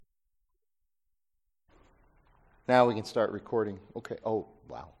Now we can start recording. Okay. Oh,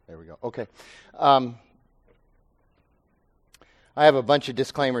 wow. There we go. Okay. I have a bunch of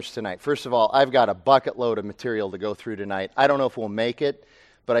disclaimers tonight. First of all, I've got a bucket load of material to go through tonight. I don't know if we'll make it,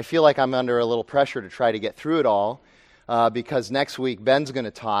 but I feel like I'm under a little pressure to try to get through it all because next week Ben's going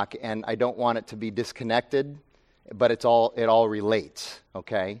to talk, and I don't want it to be disconnected, but it all relates,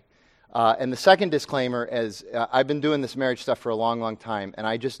 okay? And the second disclaimer is I've been doing this marriage stuff for a long, long time, and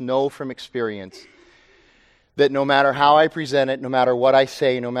I just know from experience that no matter how I present it, no matter what I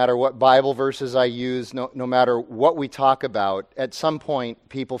say, no matter what Bible verses I use, no matter what we talk about, at some point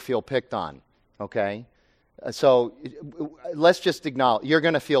people feel picked on, okay? So let's just acknowledge, you're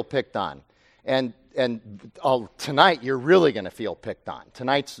going to feel picked on. And tonight you're really going to feel picked on.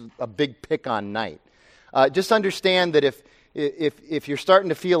 Tonight's a big pick-on night. Just understand that if you're starting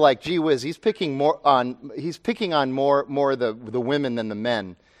to feel like, gee whiz, he's picking on more the women than the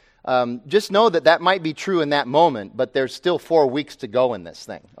men, just know that might be true in that moment, but there's still 4 weeks to go in this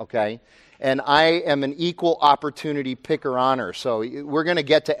thing, okay? And I am an equal opportunity picker-oner, so we're going to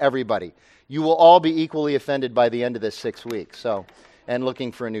get to everybody. You will all be equally offended by the end of this 6 weeks, and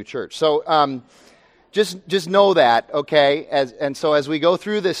looking for a new church. So just know that, okay? So as we go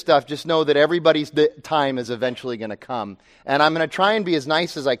through this stuff, just know that everybody's time is eventually going to come. And I'm going to try and be as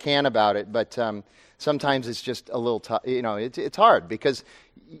nice as I can about it, but sometimes it's just a little tough. It's hard because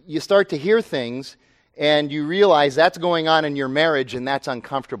you start to hear things and you realize that's going on in your marriage and that's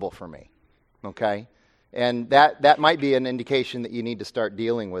uncomfortable for me, okay? And that might be an indication that you need to start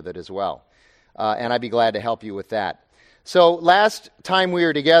dealing with it as well. And I'd be glad to help you with that. So last time we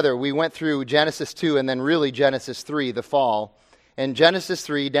were together, we went through Genesis 2 and then really Genesis 3, the fall. And Genesis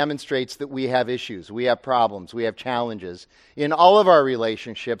 3 demonstrates that we have issues, we have problems, we have challenges in all of our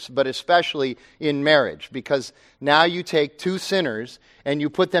relationships, but especially in marriage, because now you take two sinners and you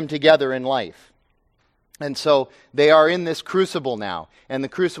put them together in life. And so they are in this crucible now, and the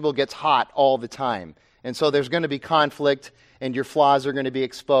crucible gets hot all the time. And so there's going to be conflict, and your flaws are going to be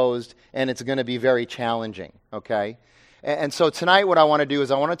exposed, and it's going to be very challenging, okay? And so tonight what I want to do is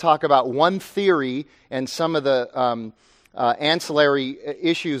I want to talk about one theory and some of the ancillary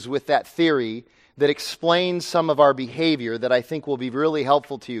issues with that theory that explains some of our behavior that I think will be really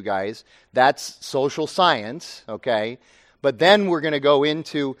helpful to you guys. That's social science, okay? But then we're going to go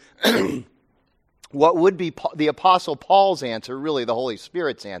into what would be the Apostle Paul's answer, really the Holy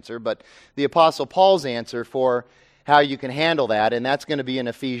Spirit's answer, but the Apostle Paul's answer for how you can handle that, and that's going to be in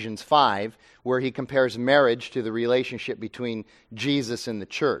Ephesians 5, where he compares marriage to the relationship between Jesus and the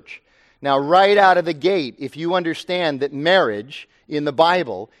church. Now, right out of the gate, if you understand that marriage in the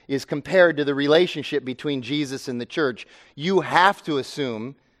Bible is compared to the relationship between Jesus and the church, you must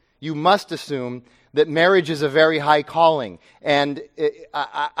assume that marriage is a very high calling. And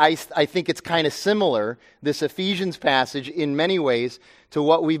I think it's kind of similar, this Ephesians passage, in many ways, to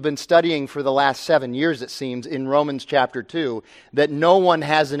what we've been studying for the last 7 years, it seems, in Romans chapter 2, that no one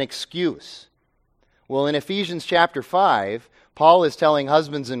has an excuse. Well, in Ephesians chapter 5, Paul is telling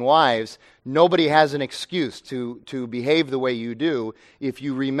husbands and wives, nobody has an excuse to behave the way you do if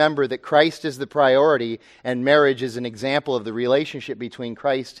you remember that Christ is the priority and marriage is an example of the relationship between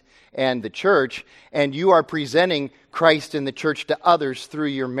Christ and the church, and you are presenting Christ and the church to others through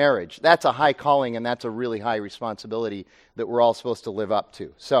your marriage. That's a high calling, and that's a really high responsibility that we're all supposed to live up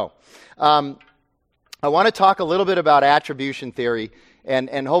to. So, I want to talk a little bit about attribution theory,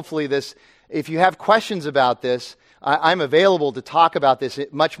 and hopefully this, if you have questions about this, I'm available to talk about this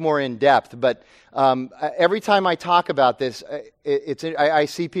much more in depth, but every time I talk about this, I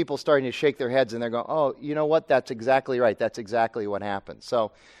see people starting to shake their heads and they're going, oh, you know what, that's exactly right, that's exactly what happened.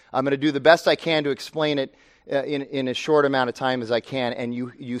 So I'm going to do the best I can to explain it in as short amount of time as I can, and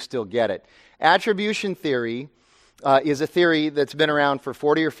you still get it. Attribution theory is a theory that's been around for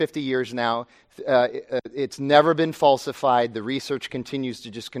 40 or 50 years now. It's never been falsified. The research continues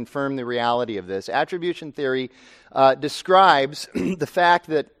to just confirm the reality of this. Attribution theory describes the fact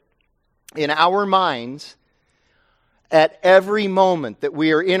that in our minds, at every moment that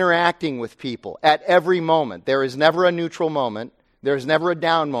we are interacting with people, at every moment, there is never a neutral moment, there is never a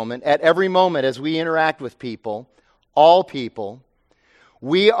down moment. At every moment as we interact with people, all people,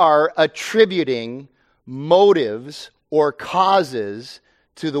 we are attributing motives or causes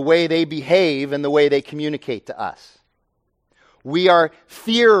to the way they behave and the way they communicate to us. We are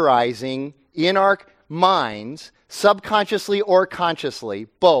theorizing in our minds, subconsciously or consciously,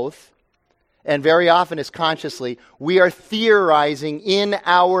 both, and very often as consciously, we are theorizing in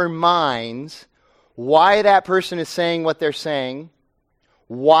our minds why that person is saying what they're saying,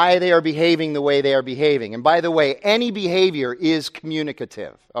 why they are behaving the way they are behaving. And by the way, any behavior is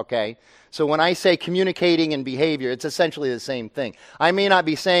communicative, okay? So when I say communicating and behavior, it's essentially the same thing. I may not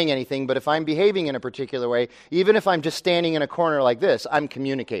be saying anything, but if I'm behaving in a particular way, even if I'm just standing in a corner like this, I'm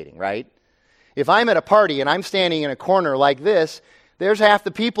communicating, right? If I'm at a party and I'm standing in a corner like this, there's half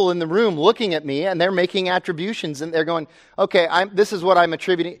the people in the room looking at me and they're making attributions and they're going, okay, this is what I'm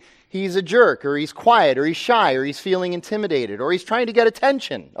attributing. He's a jerk, or he's quiet, or he's shy, or he's feeling intimidated, or he's trying to get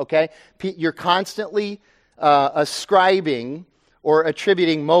attention, okay? You're constantly ascribing or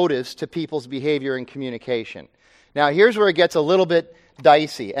attributing motives to people's behavior and communication. Now, here's where it gets a little bit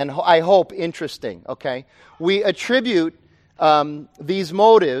dicey, and I hope interesting, okay? We attribute these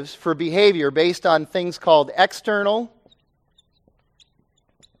motives for behavior based on things called external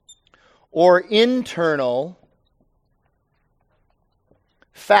or internal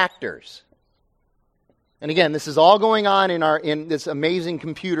factors. And again, this is all going on in this amazing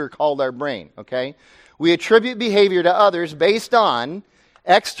computer called our brain, okay? We attribute behavior to others based on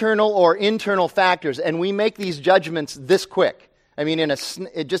external or internal factors, and we make these judgments this quick. I mean,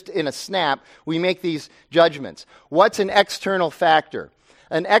 just in a snap, we make these judgments. What's an external factor?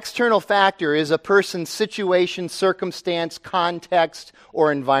 An external factor is a person's situation, circumstance, context,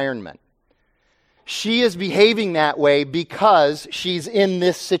 or environment. She is behaving that way because she's in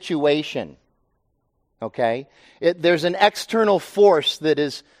this situation. Okay? There's an external force that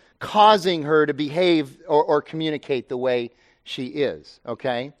is causing her to behave or communicate the way she is.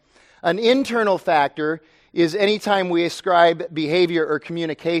 Okay? An internal factor is anytime we ascribe behavior or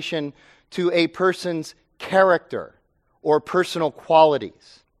communication to a person's character or personal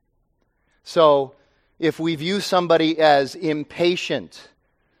qualities. So, if we view somebody as impatient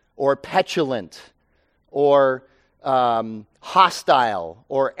or petulant or hostile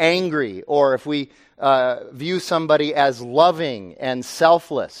or angry, or if we view somebody as loving and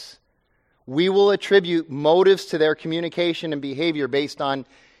selfless, we will attribute motives to their communication and behavior based on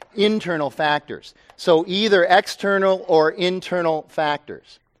internal factors. So either external or internal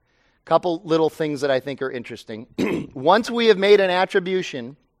factors. A couple little things that I think are interesting. Once we have made an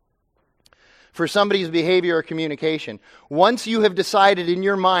attribution for somebody's behavior or communication, once you have decided in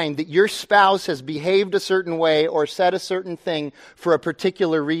your mind that your spouse has behaved a certain way or said a certain thing for a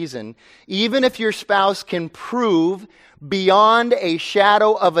particular reason, even if your spouse can prove beyond a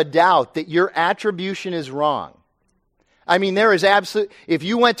shadow of a doubt that your attribution is wrong. I mean, there is if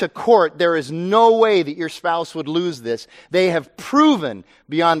you went to court, there is no way that your spouse would lose this. They have proven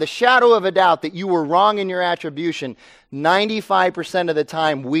beyond the shadow of a doubt that you were wrong in your attribution. 95% of the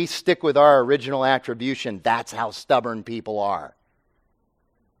time, we stick with our original attribution. That's how stubborn people are.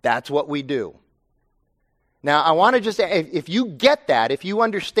 That's what we do. Now, I want to just, if you get that, if you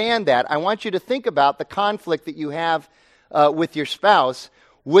understand that, I want you to think about the conflict that you have with your spouse.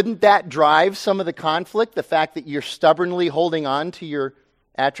 Wouldn't that drive some of the conflict, the fact that you're stubbornly holding on to your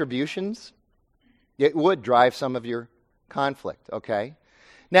attributions? It would drive some of your conflict, okay?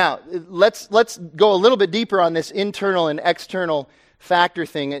 Now, let's go a little bit deeper on this internal and external factor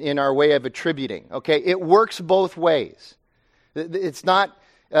thing in our way of attributing, okay? It works both ways. It's not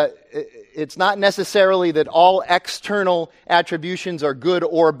necessarily that all external attributions are good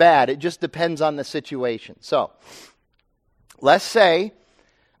or bad. It just depends on the situation. So, let's say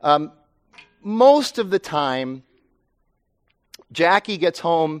most of the time, Jackie gets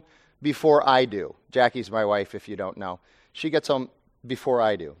home before I do. Jackie's my wife, if you don't know. She gets home before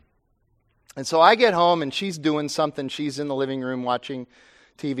I do. And so I get home and she's doing something. She's in the living room watching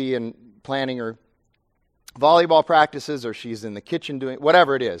TV and planning her volleyball practices, or she's in the kitchen doing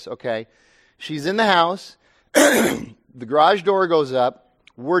whatever it is, okay? She's in the house. The garage door goes up.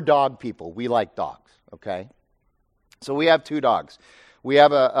 We're dog people. We like dogs, okay? So we have 2 dogs. We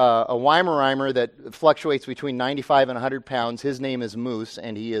have a Weimaraner that fluctuates between 95 and 100 pounds. His name is Moose,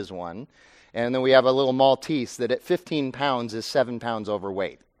 and he is one. And then we have a little Maltese that at 15 pounds is 7 pounds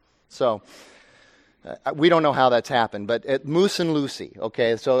overweight. So we don't know how that's happened, but at Moose and Lucy,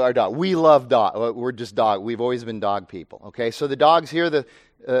 okay, so our dog. We love dog. We're just dog. We've always been dog people, okay? So the dogs hear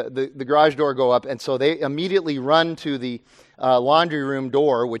the garage door go up, and so they immediately run to the laundry room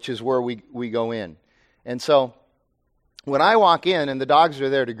door, which is where we go in. And so when I walk in and the dogs are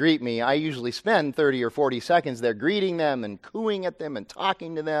there to greet me, I usually spend 30 or 40 seconds there greeting them and cooing at them and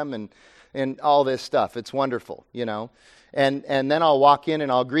talking to them and all this stuff. It's wonderful, you know. And then I'll walk in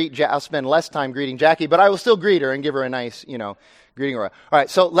and I'll spend less time greeting Jackie, but I will still greet her and give her a nice, greeting her. All right,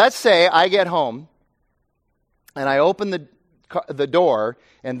 so let's say I get home and I open the door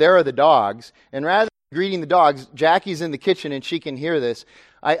and there are the dogs, and rather than greeting the dogs, Jackie's in the kitchen and she can hear this.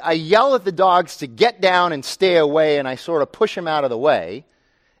 I yell at the dogs to get down and stay away, and I sort of push them out of the way.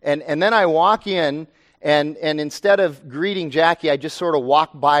 And then I walk in, and instead of greeting Jackie, I just sort of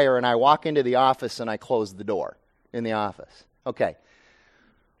walk by her, and I walk into the office, and I close the door in the office. Okay.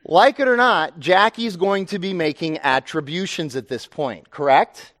 Like it or not, Jackie's going to be making attributions at this point,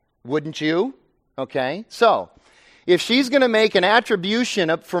 correct? Wouldn't you? Okay. So, if she's going to make an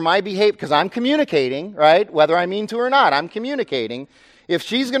attribution for my behavior, because I'm communicating, right? Whether I mean to or not, I'm communicating. If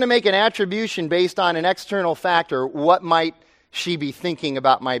she's going to make an attribution based on an external factor, what might she be thinking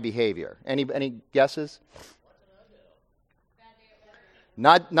about my behavior? Any guesses?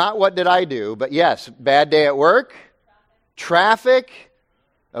 Not what did I do, but yes, bad day at work, traffic,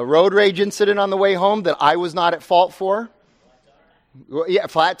 a road rage incident on the way home that I was not at fault for. Yeah,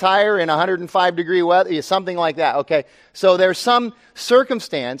 flat tire in 105-degree weather, something like that. Okay, so there's some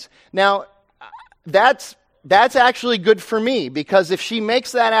circumstance. Now, that's actually good for me, because if she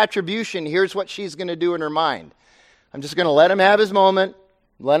makes that attribution, here's what she's going to do in her mind. I'm just going to let him have his moment,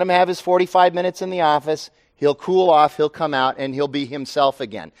 let him have his 45 minutes in the office. He'll cool off, he'll come out, and he'll be himself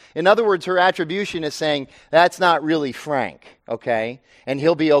again. In other words, her attribution is saying, that's not really Frank, okay? And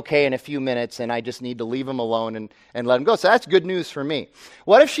he'll be okay in a few minutes, and I just need to leave him alone and let him go. So that's good news for me.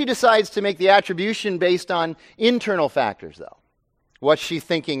 What if she decides to make the attribution based on internal factors, though? What's she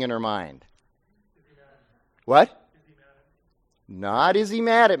thinking in her mind? What? Not is he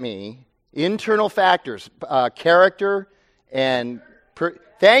mad at me. Internal factors, character and...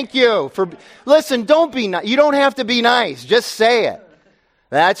 Thank you for... Listen, don't be nice. You don't have to be nice. Just say it.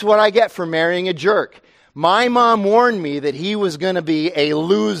 That's what I get for marrying a jerk. My mom warned me that he was going to be a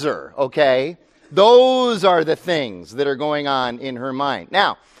loser, okay? Those are the things that are going on in her mind.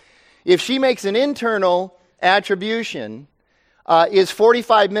 Now, if she makes an internal attribution, is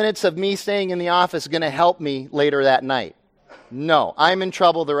 45 minutes of me staying in the office going to help me later that night? No. I'm in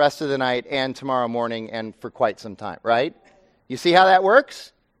trouble the rest of the night and tomorrow morning and for quite some time, right? You see how that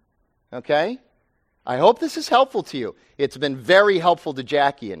works? Okay? I hope this is helpful to you. It's been very helpful to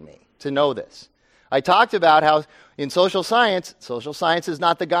Jackie and me to know this. I talked about how in social science is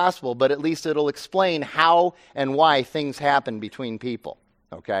not the gospel, but at least it'll explain how and why things happen between people.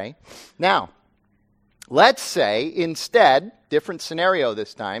 Okay? Now, let's say instead, different scenario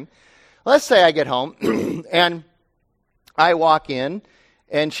this time, let's say I get home and I walk in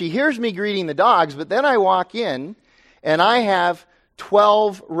and she hears me greeting the dogs, but then I walk in and I have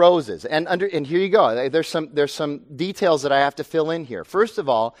 12 roses. And here you go. There's some details that I have to fill in here. First of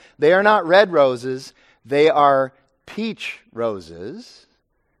all, they are not red roses. They are peach roses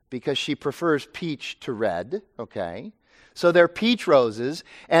because she prefers peach to red. Okay? So they're peach roses,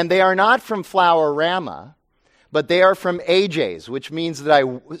 and they are not from Flower-Rama, but they are from AJ's, which means that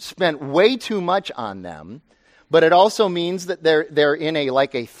I spent way too much on them. But it also means that they're in a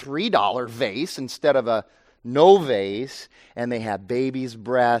 $3 vase instead of a no vase, and they have baby's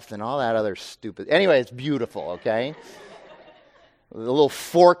breath and all that other stupid... Anyway, it's beautiful, okay? The little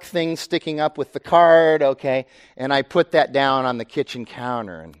fork thing sticking up with the card, okay? And I put that down on the kitchen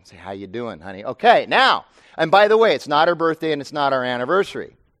counter and say, how you doing, honey? Okay, now, and by the way, it's not her birthday and it's not our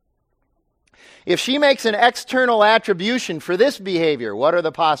anniversary. If she makes an external attribution for this behavior, what are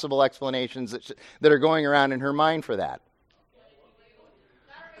the possible explanations that are going around in her mind for that?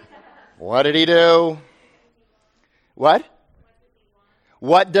 What did he do? What?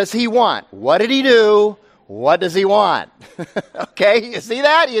 What does he want? What did he do? What does he want? Okay, you see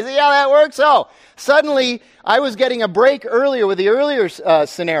that? You see how that works? So, suddenly, I was getting a break earlier with the earlier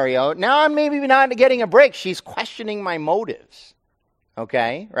scenario. Now I'm maybe not getting a break. She's questioning my motives.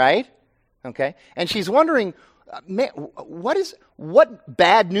 Okay, right? Okay, and she's wondering, man, what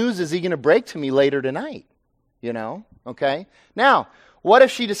bad news is he going to break to me later tonight? You know? Okay? Now, what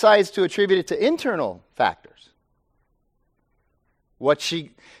if she decides to attribute it to internal factors?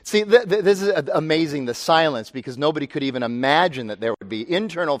 This is amazing, the silence, because nobody could even imagine that there would be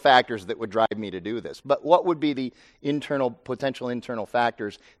internal factors that would drive me to do this. But what would be the potential internal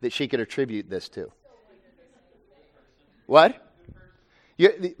factors that she could attribute this to? What?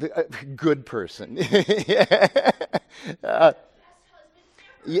 Good person. He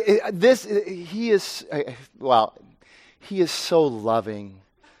is so loving,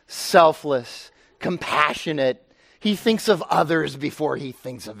 selfless, compassionate. He thinks of others before he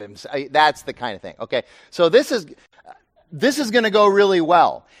thinks of himself. That's the kind of thing. Okay, so this is going to go really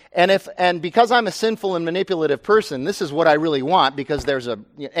well. And because I'm a sinful and manipulative person, this is what I really want, because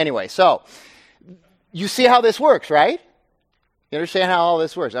anyway. So you see how this works, right? You understand how all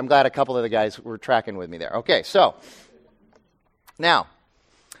this works? I'm glad a couple of the guys were tracking with me there. Okay, so now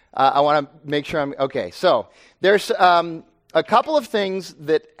I want to make sure I'm okay. So there's a couple of things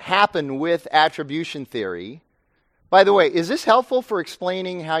that happen with attribution theory By the way, is this helpful for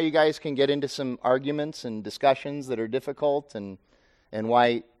explaining how you guys can get into some arguments and discussions that are difficult and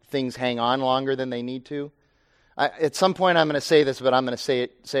why things hang on longer than they need to? At some point I'm going to say this, but I'm going to say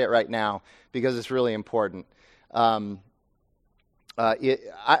it right now because it's really important. I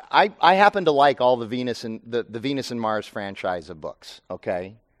happen to like all the Venus and Mars franchise of books,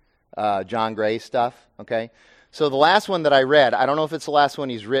 okay? John Gray stuff, okay? So the last one that I read, I don't know if it's the last one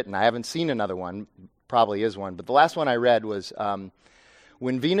he's written. I haven't seen another one. Probably is one. But the last one I read was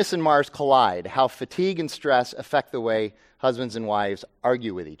When Venus and Mars Collide, How Fatigue and Stress Affect the Way Husbands and Wives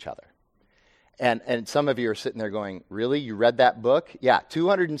Argue with Each Other. And some of you are sitting there going, really? You read that book? Yeah,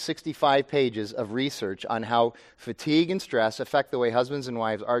 265 pages of research on how fatigue and stress affect the way husbands and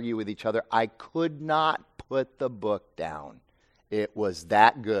wives argue with each other. I could not put the book down. It was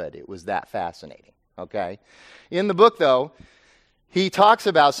that good. It was that fascinating, okay? In the book, though, he talks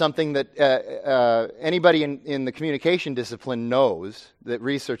about something that anybody in the communication discipline knows, that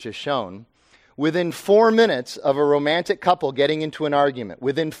research has shown. Within 4 minutes of a romantic couple getting into an argument,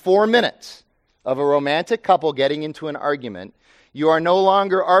 within 4 minutes of a romantic couple getting into an argument, you are no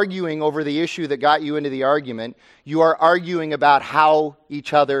longer arguing over the issue that got you into the argument. You are arguing about how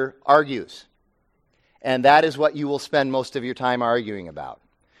each other argues. And that is what you will spend most of your time arguing about.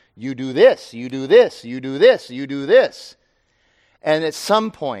 You do this, you do this, you do this, you do this. And at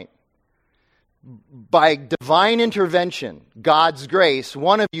some point, by divine intervention, God's grace,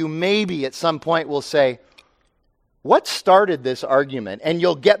 one of you maybe at some point will say, what started this argument? And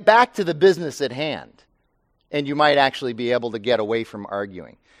you'll get back to the business at hand. And you might actually be able to get away from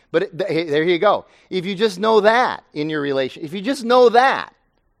arguing. But there you go. If you just know that in your relation, if you just know that,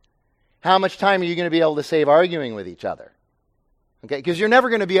 how much time are you going to be able to save arguing with each other? Okay, because you're never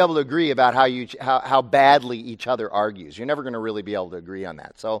going to be able to agree about how badly each other argues. You're never going to really be able to agree on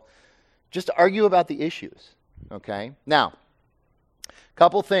that. So just argue about the issues. Okay? Now,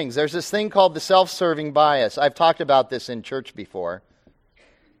 couple things. There's this thing called the self-serving bias. I've talked about this in church before.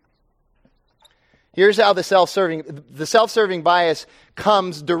 Here's how the self-serving bias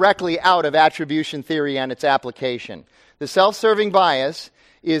comes directly out of attribution theory and its application. The self-serving bias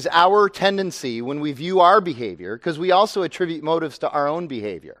is our tendency when we view our behavior, because we also attribute motives to our own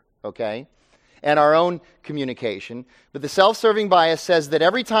behavior, okay, and our own communication. But the self-serving bias says that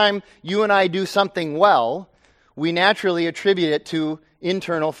every time you and I do something well, we naturally attribute it to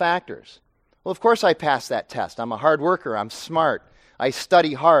internal factors. Well, of course I passed that test. I'm a hard worker. I'm smart. I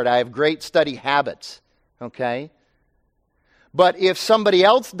study hard. I have great study habits. Okay? But if somebody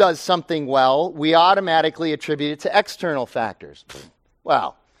else does something well, we automatically attribute it to external factors.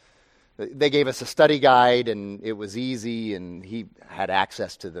 Well, they gave us a study guide and it was easy and he had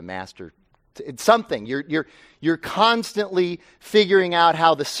access to the master. It's something. You're constantly figuring out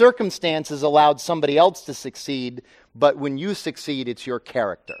how the circumstances allowed somebody else to succeed, but when you succeed, it's your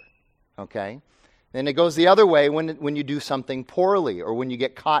character. Okay? And it goes the other way when you do something poorly or when you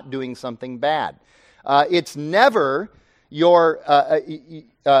get caught doing something bad. It's never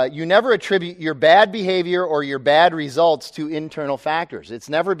you never attribute your bad behavior or your bad results to internal factors. It's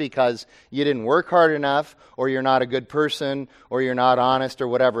never because you didn't work hard enough or you're not a good person or you're not honest or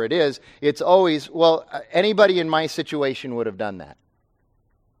whatever it is. It's always, well, anybody in my situation would have done that.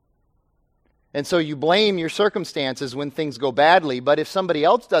 And so you blame your circumstances when things go badly, but if somebody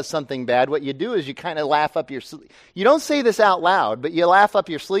else does something bad, what you do is you kind of laugh up your sleeve. You don't say this out loud, but you laugh up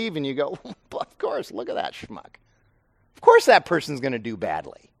your sleeve and you go, of course, look at that schmuck. Of course that person's going to do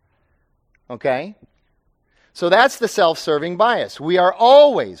badly. Okay? So that's the self-serving bias. We are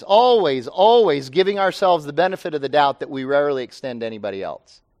always, always, always giving ourselves the benefit of the doubt that we rarely extend to anybody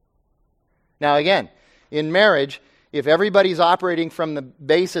else. Now again, in marriage, if everybody's operating from the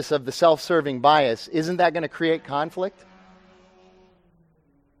basis of the self-serving bias, isn't that going to create conflict?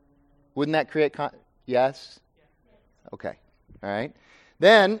 Wouldn't that create yes? Okay. All right.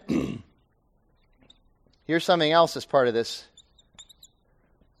 Then, here's something else as part of this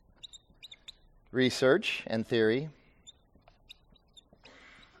research and theory.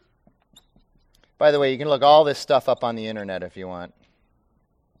 By the way, you can look all this stuff up on the internet if you want.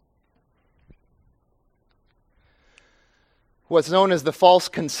 What's known as the false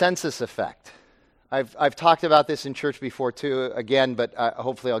consensus effect. I've talked about this in church before too, again, but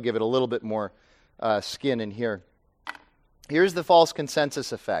hopefully I'll give it a little bit more skin in here. Here's the false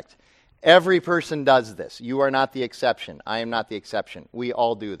consensus effect. Every person does this. You are not the exception. I am not the exception. We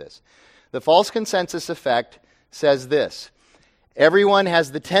all do this. The false consensus effect says this. Everyone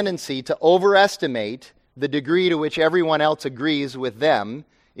has the tendency to overestimate the degree to which everyone else agrees with them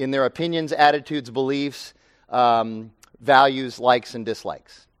in their opinions, attitudes, beliefs, values, likes, and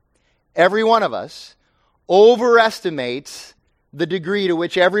dislikes. Every one of us overestimates the degree to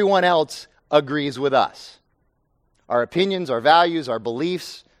which everyone else agrees with us. Our opinions, our values, our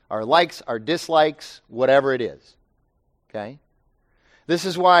beliefs, our likes, our dislikes, whatever it is. Okay? This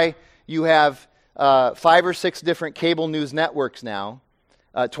is why you have 5 or 6 different cable news networks now,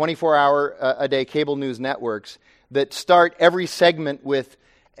 24-hour-a-day cable news networks, that start every segment with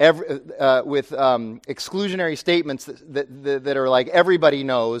exclusionary statements that are like everybody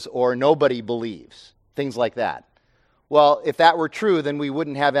knows or nobody believes, things like that. Well, if that were true, then we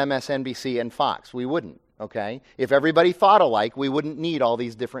wouldn't have MSNBC and Fox. We wouldn't, okay? If everybody thought alike, we wouldn't need all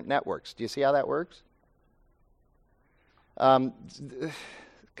these different networks. Do you see how that works? A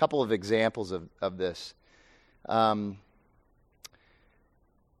couple of examples of this. A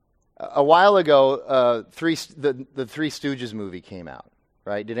while ago, the Three Stooges movie came out,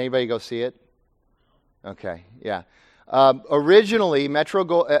 right? Did anybody go see it? Okay, yeah. Originally,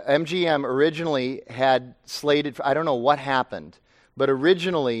 MGM originally had slated, I don't know what happened, but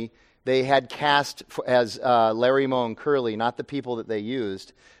originally they had cast as Larry, Moe, and Curly, not the people that they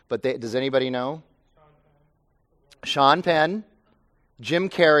used, but does anybody know? Sean Penn, Jim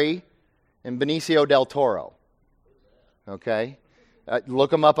Carrey, and Benicio del Toro. Okay? Look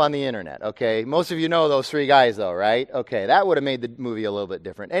them up on the internet, okay? Most of you know those 3 guys, though, right? Okay, that would have made the movie a little bit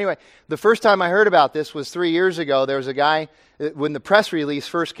different. Anyway, the first time I heard about this was 3 years ago. There was a guy, when the press release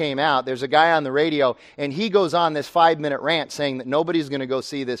first came out, there's a guy on the radio, and he goes on this 5-minute rant saying that nobody's going to go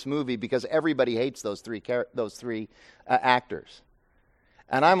see this movie because everybody hates those three actors.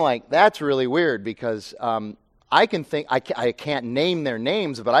 And I'm like, that's really weird because I can't name their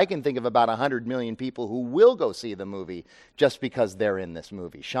names, but I can think of about 100 million people who will go see the movie just because they're in this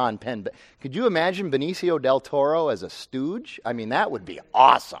movie. Sean Penn. Could you imagine Benicio del Toro as a stooge? I mean, that would be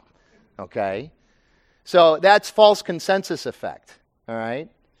awesome. Okay? So that's false consensus effect. All right?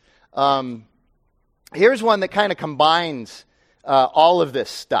 Here's one that kind of combines all of this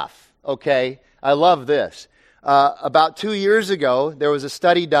stuff. Okay? I love this. About 2 years ago, there was a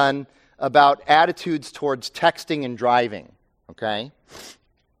study done about attitudes towards texting and driving, okay?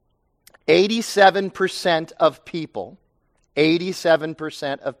 87% of people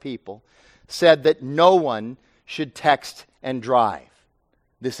said that no one should text and drive.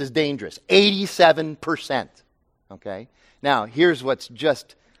 This is dangerous. 87%, okay? Now, here's what's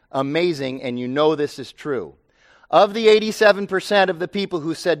just amazing, and you know this is true. Of the 87% of the people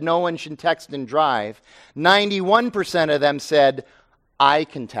who said no one should text and drive, 91% of them said, I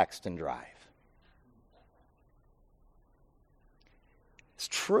can text and drive. It's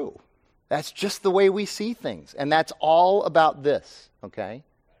true. That's just the way we see things. And that's all about this, okay?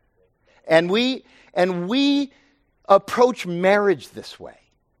 And we approach marriage this way.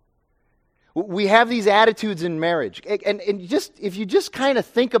 We have these attitudes in marriage. And just if you just kind of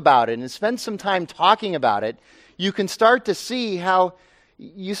think about it and spend some time talking about it, you can start to see how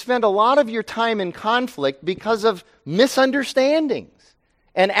you spend a lot of your time in conflict because of misunderstandings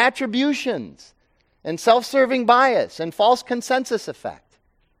and attributions, and self-serving bias, and false consensus effect.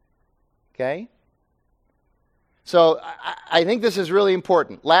 Okay? So I think this is really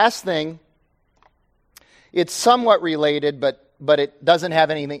important. Last thing, it's somewhat related, but it doesn't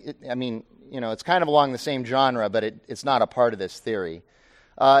have anything, it's kind of along the same genre, but it's not a part of this theory.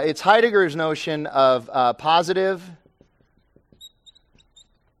 It's Heidegger's notion of positive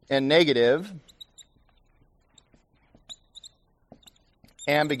and negative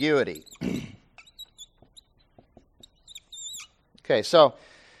ambiguity. Okay, so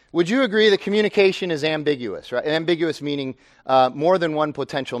would you agree that communication is ambiguous, right? Ambiguous meaning more than one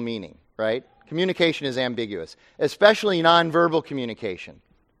potential meaning, right? Communication is ambiguous, especially nonverbal communication,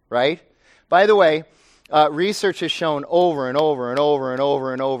 right? By the way, research has shown over and over and over and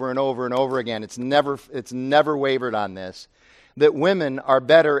over and over and over and over again, it's never wavered on this, that women are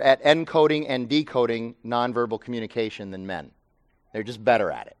better at encoding and decoding nonverbal communication than men. They're just better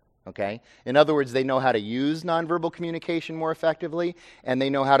at it, okay? In other words, they know how to use nonverbal communication more effectively, and they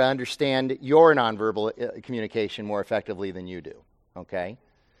know how to understand your nonverbal communication more effectively than you do, okay?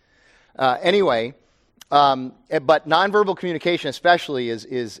 But nonverbal communication especially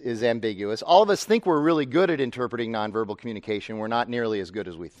is ambiguous. All of us think we're really good at interpreting nonverbal communication. We're not nearly as good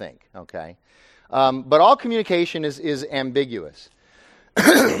as we think, okay? But all communication is ambiguous.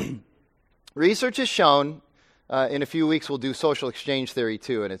 Research has shown, in a few weeks we'll do social exchange theory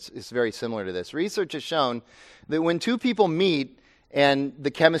too, and it's very similar to this. Research has shown that when two people meet and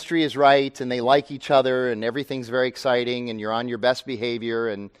the chemistry is right and they like each other and everything's very exciting and you're on your best behavior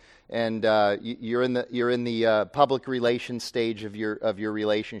and you're in the public relations stage of your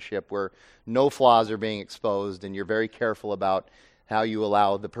relationship where no flaws are being exposed and you're very careful about how you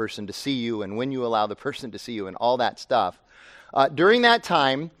allow the person to see you and when you allow the person to see you and all that stuff. During that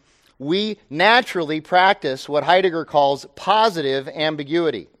time, we naturally practice what Heidegger calls positive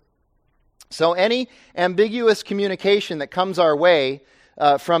ambiguity. So any ambiguous communication that comes our way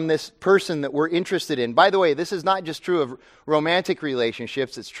from this person that we're interested in. By the way, this is not just true of romantic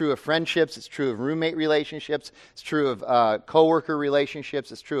relationships. It's true of friendships. It's true of roommate relationships. It's true of coworker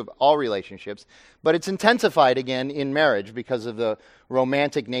relationships. It's true of all relationships. But it's intensified again in marriage because of the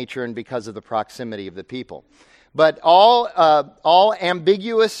romantic nature and because of the proximity of the people. But all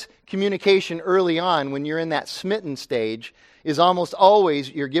ambiguous communication early on, when you're in that smitten stage, is almost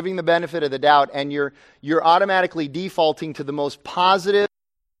always you're giving the benefit of the doubt, and you're automatically defaulting to the most positive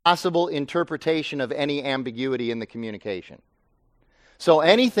possible interpretation of any ambiguity in the communication. So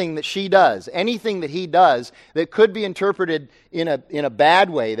anything that she does, anything that he does that could be interpreted in a bad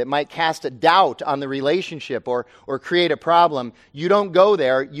way, that might cast a doubt on the relationship or create a problem, you don't go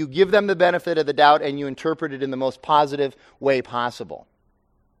there. You give them the benefit of the doubt and you interpret it in the most positive way possible.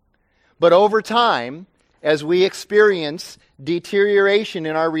 But over time, as we experience deterioration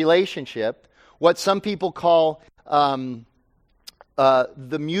in our relationship, what some people call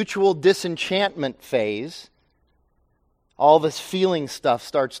the mutual disenchantment phase, all this feeling stuff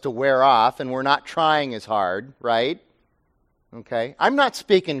starts to wear off and we're not trying as hard, right? Okay? I'm not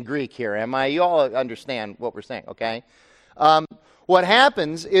speaking Greek here, am I? You all understand what we're saying, okay? What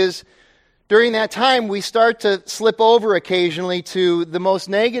happens is during that time we start to slip over occasionally to the most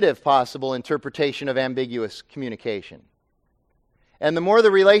negative possible interpretation of ambiguous communication. And the more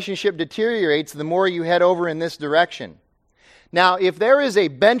the relationship deteriorates, the more you head over in this direction. Now, if there is a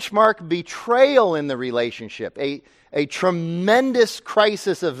benchmark betrayal in the relationship, a tremendous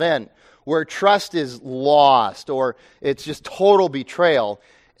crisis event where trust is lost or it's just total betrayal,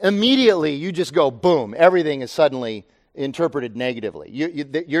 immediately you just go, boom, everything is suddenly interpreted negatively.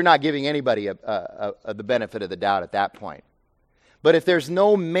 You're not giving anybody the benefit of the doubt at that point. But if there's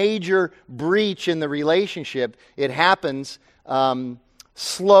no major breach in the relationship, it happens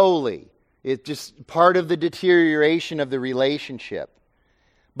slowly. It's just part of the deterioration of the relationship.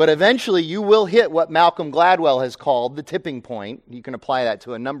 But eventually you will hit what Malcolm Gladwell has called the tipping point. You can apply that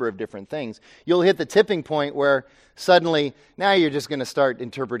to a number of different things. You'll hit the tipping point where suddenly, now you're just going to start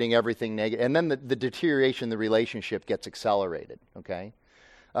interpreting everything negative. And then the deterioration of the relationship gets accelerated, okay?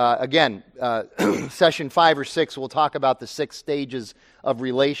 Again, session 5 or 6, we'll talk about the 6 stages of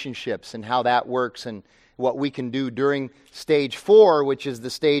relationships and how that works and what we can do during stage 4, which is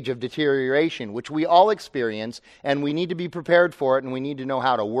the stage of deterioration, which we all experience, and we need to be prepared for it, and we need to know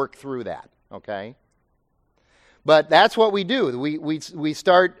how to work through that, okay? But that's what we do. We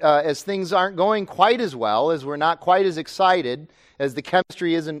start, as things aren't going quite as well, as we're not quite as excited, as the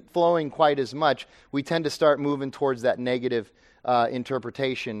chemistry isn't flowing quite as much, we tend to start moving towards that negative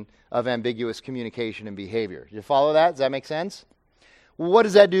interpretation of ambiguous communication and behavior. You follow that? Does that make sense? Well, what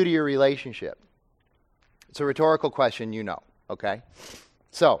does that do to your relationship? It's a rhetorical question, you know, okay?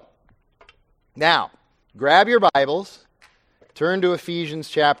 So, now, grab your Bibles, turn to Ephesians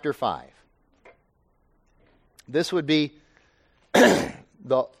chapter 5. This would be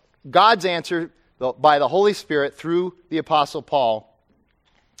God's answer by the Holy Spirit through the Apostle Paul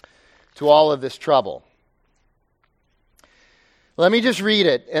to all of this trouble. Let me just read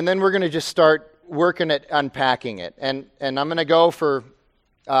it, and then we're going to just start working at unpacking it. And I'm going to go for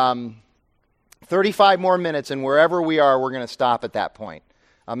 35 more minutes, and wherever we are, we're going to stop at that point.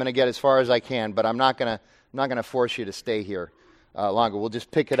 I'm going to get as far as I can, but I'm not going to force you to stay here longer. We'll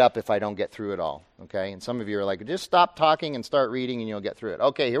just pick it up if I don't get through it all, okay? And some of you are like, just stop talking and start reading, and you'll get through it.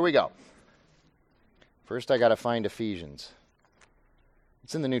 Okay, here we go. First, I got to find Ephesians.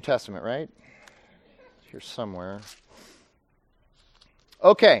 It's in the New Testament, right? It's here somewhere.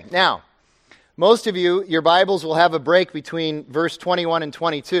 Okay, now, most of you, your Bibles will have a break between verse 21 and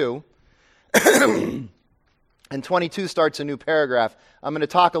 22. And 22 starts a new paragraph. I'm going to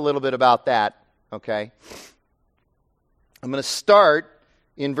talk a little bit about that, okay? I'm going to start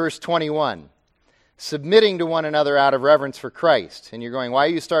in verse 21. Submitting to one another out of reverence for Christ. And you're going, why are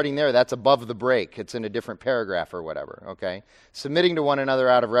you starting there? That's above the break. It's in a different paragraph or whatever, okay? Submitting to one another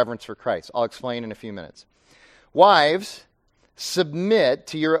out of reverence for Christ. I'll explain in a few minutes. Wives, submit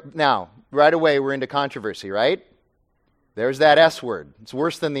to your... Now, right away we're into controversy, right? There's that S word. It's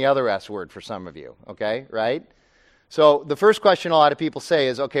worse than the other S word for some of you, okay, right? So the first question a lot of people say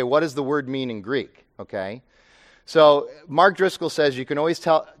is, okay, what does the word mean in Greek, okay? So Mark Driscoll says you can always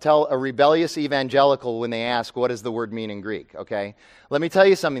tell a rebellious evangelical when they ask, what does the word mean in Greek, okay? Let me tell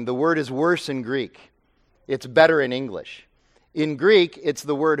you something. The word is worse in Greek. It's better in English. In Greek, it's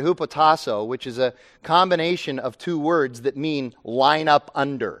the word hupotasso, which is a combination of two words that mean line up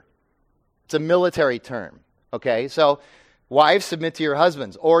under. It's a military term, okay? So, wives, submit to your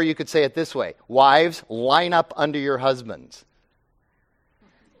husbands. Or you could say it this way: wives, line up under your husbands.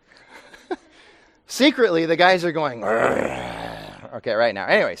 Secretly, the guys are going, okay, right now.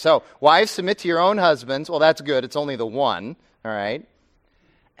 Anyway, so wives, submit to your own husbands. Well, that's good. It's only the one, all right?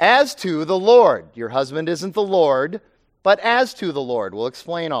 As to the Lord. Your husband isn't the Lord, but as to the Lord. We'll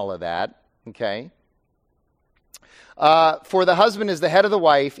explain all of that, okay? For the husband is the head of the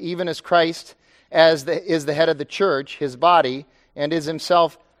wife, even as Christ is the head of the church, his body, and is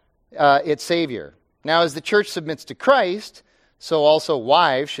himself its Savior. Now, as the church submits to Christ, so also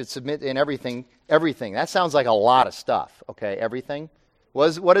wives should submit in everything. Everything. That sounds like a lot of stuff, okay? Everything?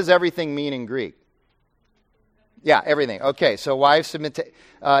 What does everything mean in Greek? Yeah, everything. Okay, so wives submit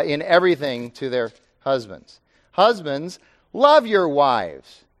in everything to their husbands. Husbands, love your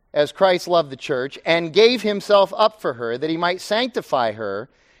wives as Christ loved the church and gave himself up for her, that he might sanctify her,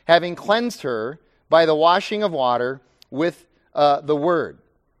 having cleansed her by the washing of water with the word,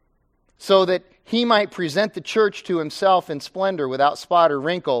 so that he might present the church to himself in splendor, without spot or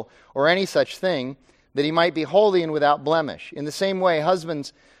wrinkle or any such thing, that he might be holy and without blemish. In the same way,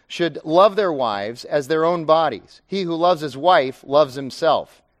 husbands should love their wives as their own bodies. He who loves his wife loves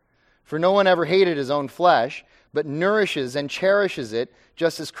himself. For no one ever hated his own flesh, but nourishes and cherishes it,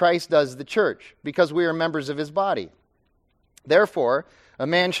 just as Christ does the church, because we are members of his body. Therefore, a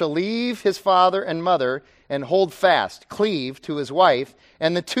man shall leave his father and mother and hold fast, cleave to his wife,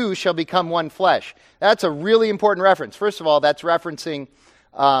 and the two shall become one flesh. That's a really important reference. First of all, that's referencing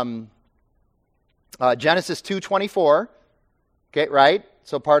Genesis 2:24. Okay, right?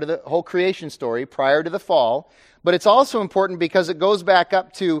 So part of the whole creation story prior to the fall. But it's also important because it goes back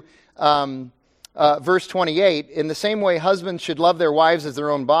up to verse 28. In the same way, husbands should love their wives as their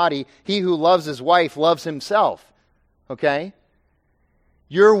own body. He who loves his wife loves himself. Okay?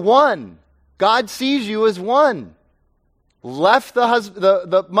 You're one. God sees you as one. Left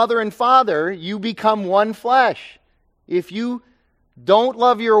the mother and father, you become one flesh. If you don't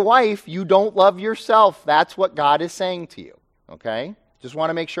love your wife, you don't love yourself. That's what God is saying to you. Okay? Just want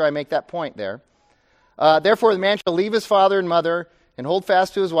to make sure I make that point there. Therefore, the man shall leave his father and mother and hold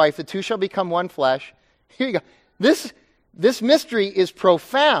fast to his wife. The two shall become one flesh. Here you go. This mystery is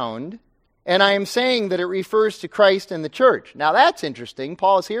profound, and I am saying that it refers to Christ and the church. Now, that's interesting.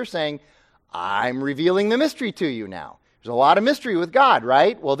 Paul is here saying, I'm revealing the mystery to you now. There's a lot of mystery with God,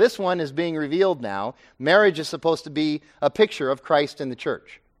 right? Well, this one is being revealed now. Marriage is supposed to be a picture of Christ and the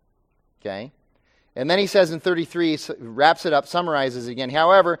church. Okay? And then he says in 33, wraps it up, summarizes again.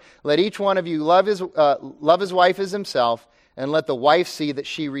 However, let each one of you love his wife as himself, and let the wife see that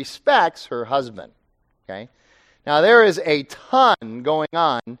she respects her husband. Okay? Now, there is a ton going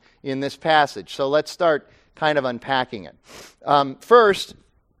on in this passage, so let's start kind of unpacking it. First,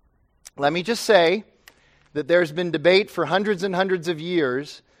 let me just say that there's been debate for hundreds and hundreds of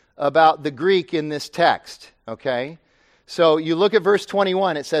years about the Greek in this text, okay? So you look at verse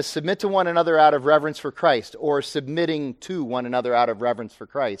 21, it says, submit to one another out of reverence for Christ, or submitting to one another out of reverence for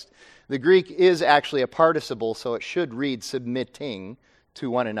Christ. The Greek is actually a participle, so it should read submitting to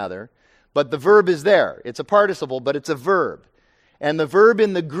one another. But the verb is there. It's a participle, but it's a verb. And the verb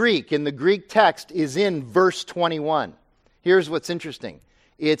in the Greek text, is in verse 21. Here's what's interesting.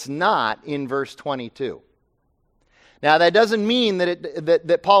 It's not in verse 22. Now, that doesn't mean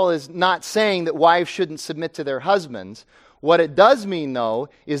that Paul is not saying that wives shouldn't submit to their husbands. What it does mean, though,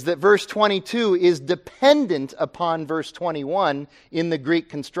 is that verse 22 is dependent upon verse 21 in the Greek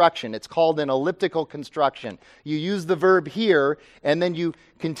construction. It's called an elliptical construction. You use the verb here, and then you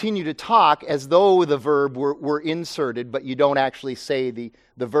continue to talk as though the verb were inserted, but you don't actually say the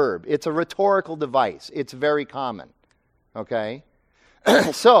verb. It's a rhetorical device. It's very common. Okay?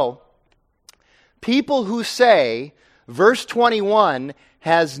 So, people who say verse 21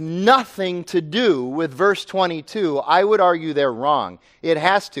 has nothing to do with verse 22, I would argue they're wrong. It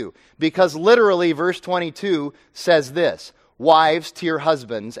has to, because literally verse 22 says this, wives to your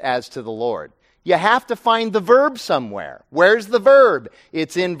husbands as to the Lord. You have to find the verb somewhere. Where's the verb?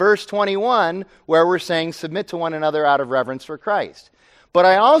 It's in verse 21 where we're saying submit to one another out of reverence for Christ. But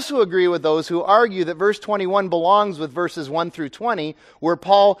I also agree with those who argue that verse 21 belongs with verses 1 through 20, where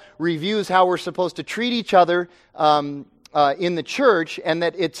Paul reviews how we're supposed to treat each other in the church, and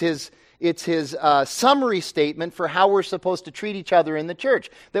that it's his summary statement for how we're supposed to treat each other in the church,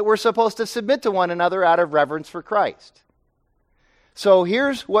 that we're supposed to submit to one another out of reverence for Christ. So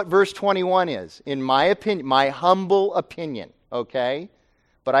here's what verse 21 is, in my opinion, my humble opinion, okay?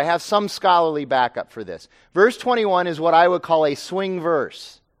 but I have some scholarly backup for this. Verse 21 is what I would call a swing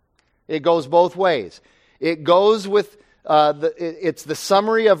verse. It goes both ways. It goes with, it's the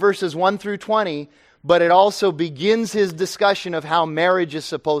summary of verses 1 through 20, but it also begins his discussion of how marriage is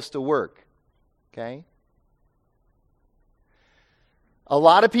supposed to work. Okay? A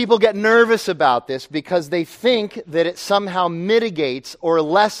lot of people get nervous about this because they think that it somehow mitigates or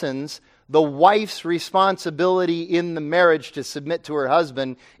lessens the wife's responsibility in the marriage to submit to her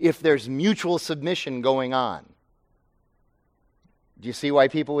husband if there's mutual submission going on. Do you see why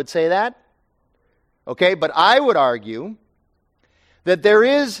people would say that? Okay, but I would argue that there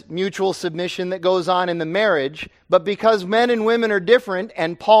is mutual submission that goes on in the marriage, but because men and women are different,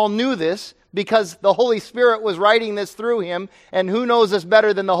 and Paul knew this, because the Holy Spirit was writing this through him, and who knows us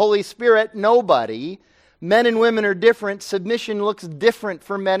better than the Holy Spirit? Nobody. Men and women are different. Submission looks different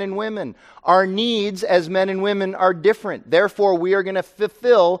for men and women. Our needs as men and women are different. Therefore, we are going to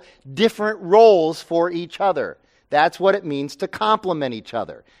fulfill different roles for each other. That's what it means to complement each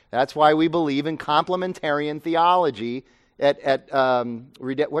other. That's why we believe in complementarian theology at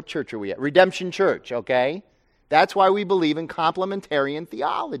what church are we at? Redemption Church, okay? That's why we believe in complementarian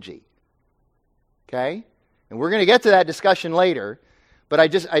theology. Okay? And we're going to get to that discussion later, but I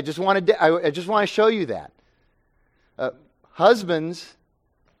just want to show you that. Husbands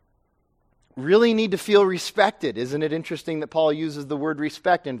really need to feel respected. Isn't it interesting that Paul uses the word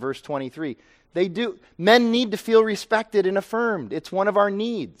respect in verse 23? They do. Men need to feel respected and affirmed. It's one of our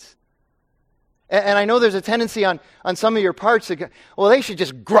needs. And I know there's a tendency on some of your parts to go, well, they should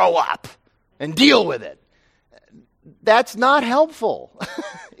just grow up and deal with it. That's not helpful.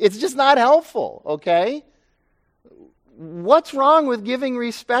 It's just not helpful, okay? What's wrong with giving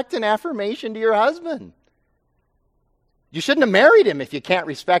respect and affirmation to your husband? You shouldn't have married him if you can't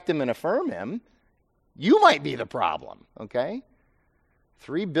respect him and affirm him. You might be the problem, okay?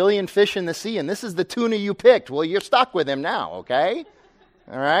 3 billion fish in the sea, and this is the tuna you picked. Well, you're stuck with him now, okay?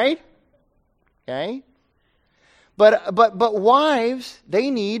 All right? Okay? But wives, they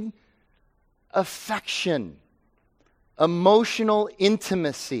need affection, emotional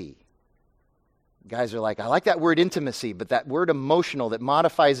intimacy. Guys are like, I like that word intimacy, but that word emotional that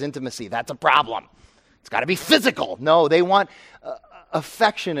modifies intimacy, that's a problem. It's got to be physical. No, they want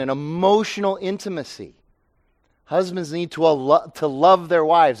affection and emotional intimacy. Husbands need to love their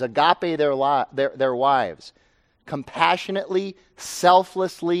wives, agape their wives. Compassionately,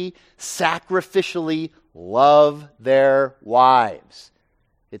 selflessly, sacrificially love their wives.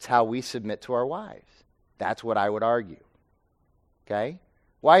 It's how we submit to our wives. That's what I would argue. Okay?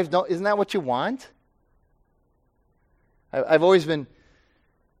 Wives, isn't that what you want? I've always been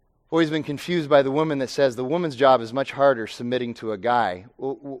confused by the woman that says the woman's job is much harder submitting to a guy.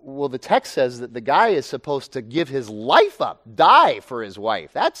 Well, the text says that the guy is supposed to give his life up, die for his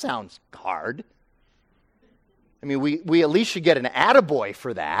wife. That sounds hard. I mean, we at least should get an attaboy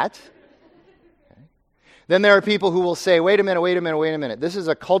for that. Okay. Then there are people who will say, wait a minute. This is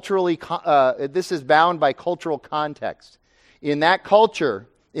this is bound by cultural context. In that culture,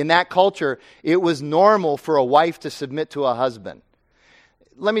 it was normal for a wife to submit to a husband.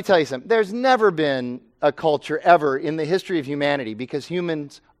 Let me tell you something. There's never been a culture ever in the history of humanity, because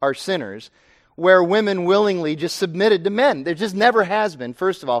humans are sinners, where women willingly just submitted to men. There just never has been,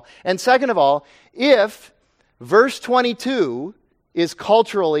 first of all. And second of all, if verse 22 is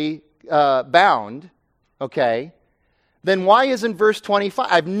culturally bound, okay, then why isn't verse 25?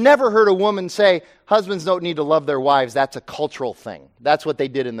 I've never heard a woman say, husbands don't need to love their wives. That's a cultural thing. That's what they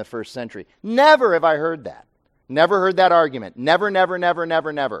did in the first century. Never have I heard that. Never heard that argument. Never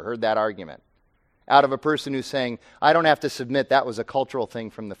heard that argument out of a person who's saying, I don't have to submit. That was a cultural thing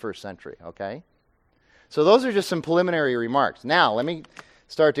from the first century, okay? So those are just some preliminary remarks. Now, let me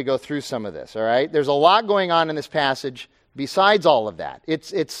start to go through some of this, all right? There's a lot going on in this passage besides all of that.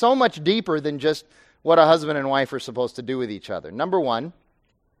 It's so much deeper than just what a husband and wife are supposed to do with each other. Number one,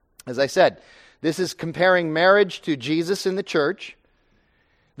 as I said, this is comparing marriage to Jesus in the church.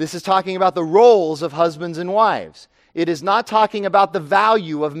 This is talking about the roles of husbands and wives. It is not talking about the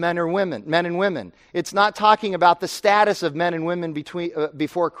value of men and women. It's not talking about the status of men and women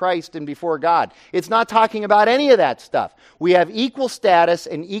before Christ and before God. It's not talking about any of that stuff. We have equal status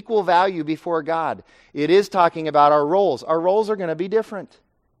and equal value before God. It is talking about our roles. Our roles are going to be different.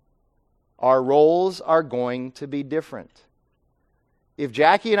 Our roles are going to be different. If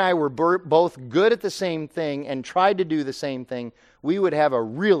Jackie and I were both good at the same thing and tried to do the same thing, we would have a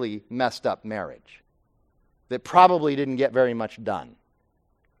really messed up marriage that probably didn't get very much done.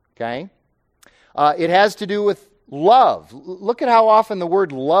 Okay? It has to do with love. Look at how often the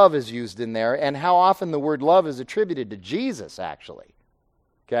word love is used in there, and how often the word love is attributed to Jesus, actually.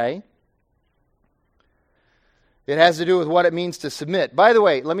 Okay? It has to do with what it means to submit. By the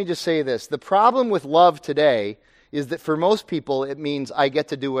way, let me just say this. The problem with love today is that for most people it means I get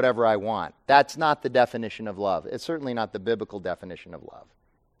to do whatever I want. That's not the definition of love. It's certainly not the biblical definition of love.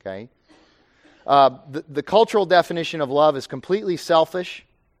 Okay? The cultural definition of love is completely selfish.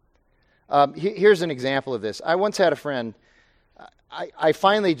 Here's an example of this. I once had a friend. I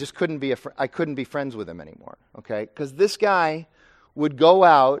finally just couldn't be friends with him anymore. Okay, because this guy would go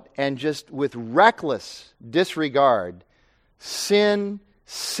out and just with reckless disregard sin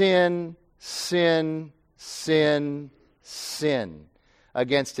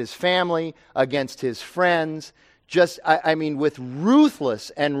against his family, against his friends. I mean, with ruthless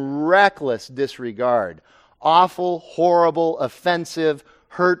and reckless disregard. Awful, horrible, offensive,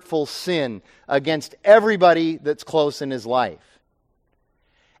 hurtful sin against everybody that's close in his life.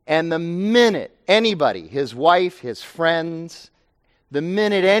 And the minute anybody, his wife, his friends, the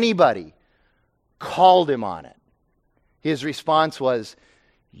minute anybody called him on it, his response was,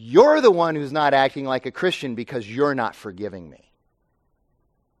 "You're the one who's not acting like a Christian because you're not forgiving me."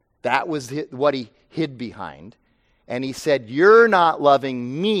 That was what he hid behind. And he said, "You're not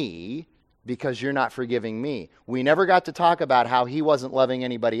loving me because you're not forgiving me." We never got to talk about how he wasn't loving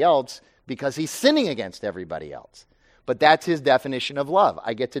anybody else because he's sinning against everybody else. But that's his definition of love.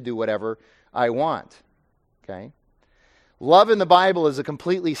 I get to do whatever I want. Okay? Love in the Bible is a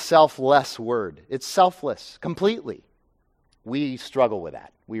completely selfless word. It's selfless, completely. We struggle with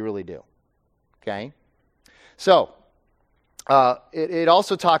that. We really do. Okay? So, it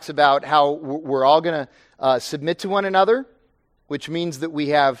also talks about how we're all going to submit to one another, which means that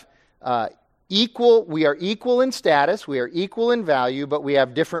we are equal in status, we are equal in value, but we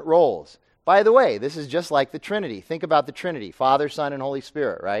have different roles. By the way, this is just like the Trinity. Think about the Trinity, Father, Son, and Holy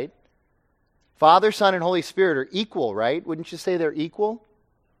Spirit, right? Father, Son, and Holy Spirit are equal, right? Wouldn't you say they're equal?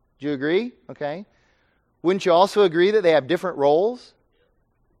 Do you agree? Okay. Wouldn't you also agree that they have different roles?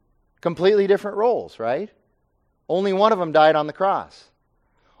 Completely different roles, right? Only one of them died on the cross.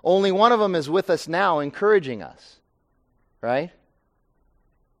 Only one of them is with us now, encouraging us, right?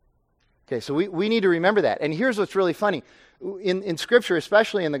 Okay, so we need to remember that. And here's what's really funny. In Scripture,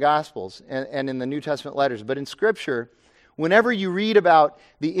 especially in the Gospels and in the New Testament letters, but in Scripture, whenever you read about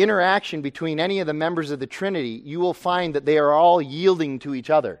the interaction between any of the members of the Trinity, you will find that they are all yielding to each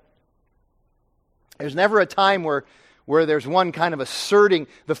other. There's never a time where there's one kind of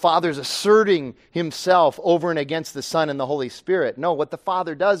the Father's asserting himself over and against the Son and the Holy Spirit. No, what the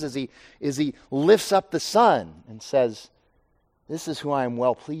Father does is he lifts up the Son and says, "This is who I am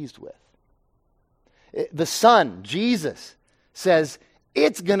well pleased with." The Son, Jesus, says,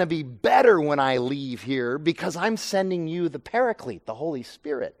 "It's going to be better when I leave here because I'm sending you the Paraclete, the Holy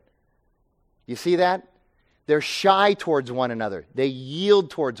Spirit." You see that? They're shy towards one another. They yield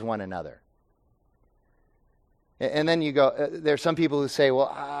towards one another. And then you go, there's some people who say, "Well,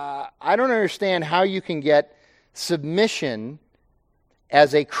 I don't understand how you can get submission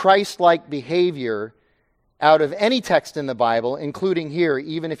as a Christ-like behavior out of any text in the Bible, including here,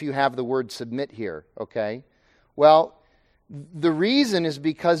 even if you have the word submit here." Okay? Well, the reason is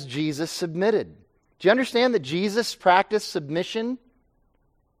because Jesus submitted. Do you understand that Jesus practiced submission?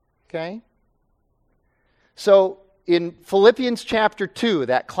 Okay? So, in Philippians chapter 2,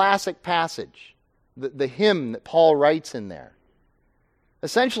 that classic passage, the hymn that Paul writes in there,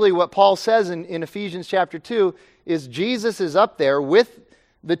 essentially what Paul says in Ephesians chapter 2 is Jesus is up there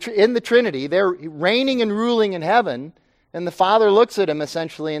in the Trinity. They're reigning and ruling in heaven, and the Father looks at him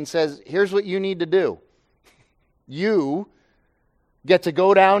essentially and says, "Here's what you need to do. You get to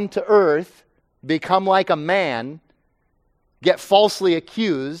go down to earth, become like a man, get falsely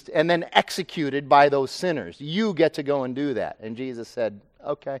accused, and then executed by those sinners. You get to go and do that." And Jesus said,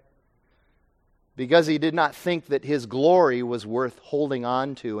 "Okay." Because he did not think that his glory was worth holding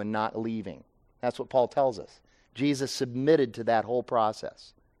on to and not leaving. That's what Paul tells us. Jesus submitted to that whole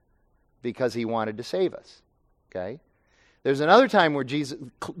process because he wanted to save us. Okay? There's another time where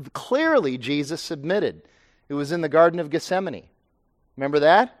clearly Jesus submitted. It was in the Garden of Gethsemane. Remember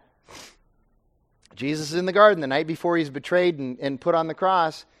that? Jesus is in the garden the night before he's betrayed and put on the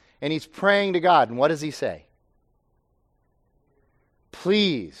cross, and he's praying to God. And what does he say?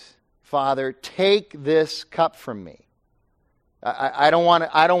 "Please, Father, take this cup from me. I don't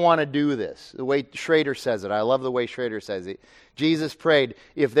want to do this." The way Schrader says it. I love the way Schrader says it. Jesus prayed,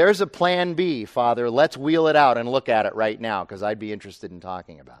 "If there's a plan B, Father, let's wheel it out and look at it right now, because I'd be interested in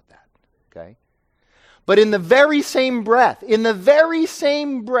talking about that." Okay? But in the very same breath,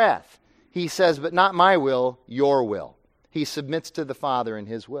 he says, "But not my will, your will." He submits to the Father in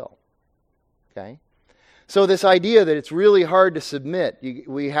his will. Okay? So this idea that it's really hard to submit,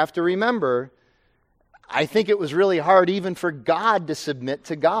 we have to remember, I think it was really hard even for God to submit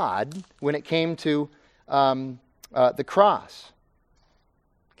to God when it came to the cross.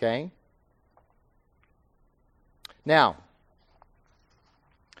 Okay? Now,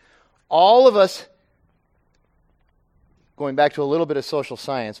 all of us, going back to a little bit of social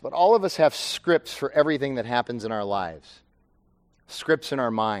science, but all of us have scripts for everything that happens in our lives. Scripts in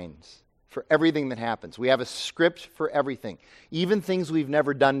our minds for everything that happens. We have a script for everything. Even things we've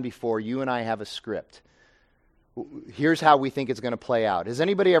never done before, you and I have a script. Here's how we think it's going to play out. Has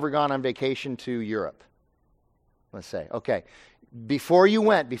anybody ever gone on vacation to Europe? Let's say. Okay. Before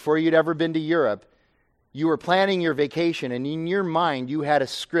you'd ever been to Europe, you were planning your vacation, and in your mind, you had a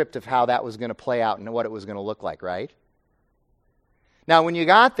script of how that was going to play out and what it was going to look like, right? Now, when you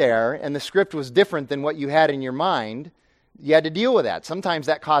got there, and the script was different than what you had in your mind, you had to deal with that. Sometimes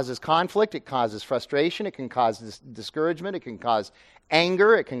that causes conflict, it causes frustration, it can cause discouragement, it can cause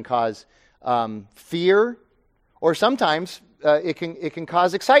anger, it can cause fear, or sometimes it can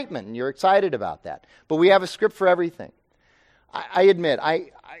cause excitement, and you're excited about that. But we have a script for everything. I admit,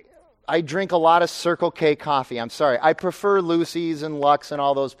 I drink a lot of Circle K coffee. I'm sorry. I prefer Lucy's and Lux and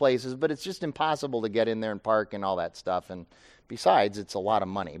all those places, but it's just impossible to get in there and park and all that stuff. And besides, it's a lot of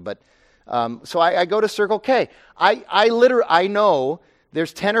money. But so I go to Circle K. I know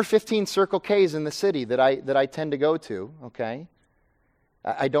there's 10 or 15 Circle Ks in the city that I tend to go to. Okay,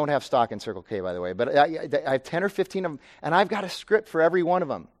 I don't have stock in Circle K, by the way, but I have 10 or 15 of them, and I've got a script for every one of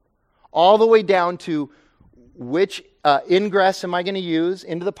them, all the way down to which ingress am I going to use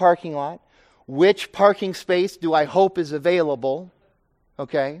into the parking lot, which parking space do I hope is available,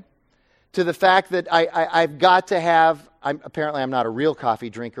 okay, to the fact that I've got to have. Apparently, I'm not a real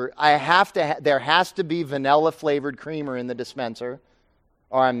coffee drinker. There has to be vanilla-flavored creamer in the dispenser,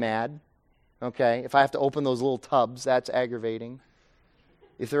 or I'm mad. Okay? If I have to open those little tubs, that's aggravating.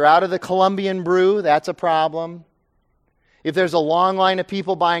 If they're out of the Colombian brew, that's a problem. If there's a long line of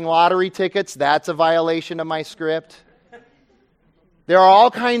people buying lottery tickets, that's a violation of my script. There are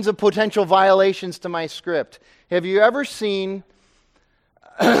all kinds of potential violations to my script. Have you ever seen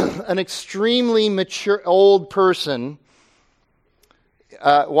an extremely mature old person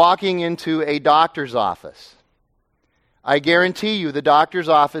walking into a doctor's office? I guarantee you the doctor's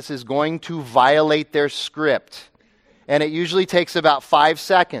office is going to violate their script. And it usually takes about 5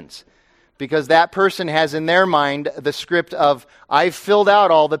 seconds because that person has in their mind the script of, I've filled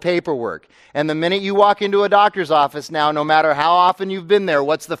out all the paperwork. And the minute you walk into a doctor's office now, no matter how often you've been there,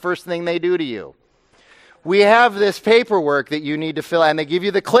 what's the first thing they do to you? We have this paperwork that you need to fill out, and they give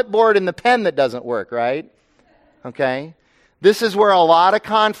you the clipboard and the pen that doesn't work, right? Okay? This is where a lot of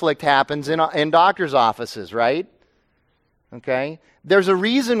conflict happens in doctor's offices, right? Okay? There's a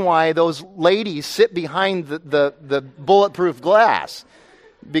reason why those ladies sit behind the bulletproof glass,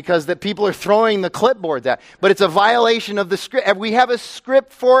 because that people are throwing the clipboard out. But it's a violation of the script. We have a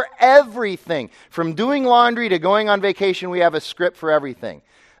script for everything. From doing laundry to going on vacation, we have a script for everything.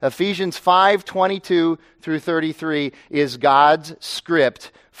 Ephesians 5:22 through 33 is God's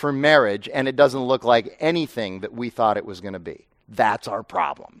script for marriage, and it doesn't look like anything that we thought it was going to be. That's our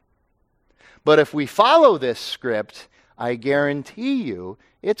problem. But if we follow this script, I guarantee you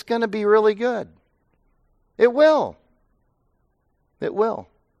it's going to be really good. It will. It will.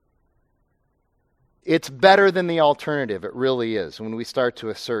 It's better than the alternative. It really is when we start to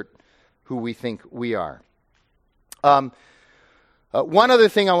assert who we think we are. One other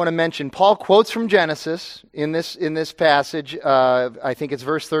thing I want to mention, Paul quotes from Genesis in this passage. I think it's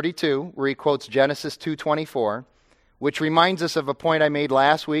verse 32, where he quotes Genesis 2:24, which reminds us of a point I made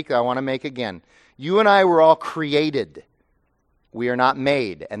last week that I want to make again. You and I were all created. We are not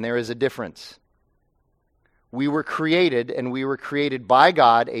made, and there is a difference. We were created, and we were created by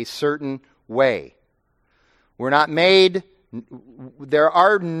God a certain way. We're not made. There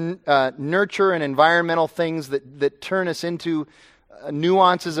are nurture and environmental things that turn us into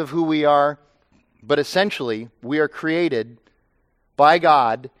nuances of who we are, but essentially we are created by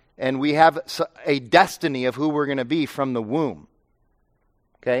God, and we have a destiny of who we're going to be from the womb.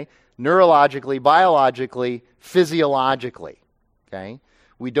 Okay? Neurologically, biologically, physiologically. Okay?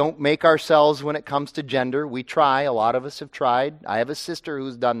 We don't make ourselves when it comes to gender. We try. A lot of us have tried. I have a sister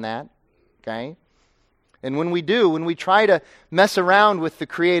who's done that. Okay? And when we try to mess around with the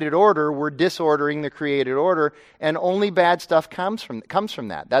created order, we're disordering the created order, and only bad stuff comes from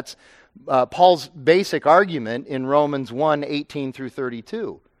that. That's Paul's basic argument in Romans 1:18 through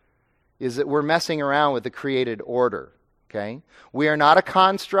 32, is that we're messing around with the created order. Okay? We are not a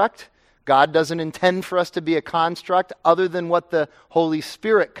construct. God doesn't intend for us to be a construct other than what the Holy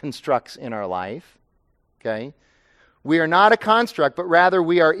Spirit constructs in our life. Okay? We are not a construct, but rather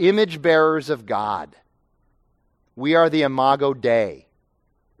we are image bearers of God. We are the imago Dei.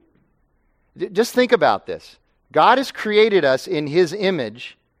 Just think about this. God has created us in His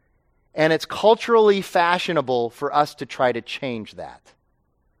image, and it's culturally fashionable for us to try to change that.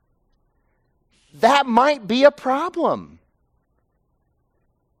 That might be a problem.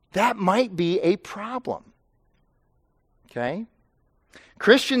 That might be a problem. Okay?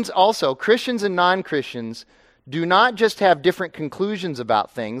 Christians and non-Christians, do not just have different conclusions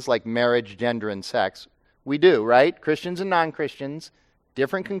about things like marriage, gender, and sex. We do, right? Christians and non-Christians,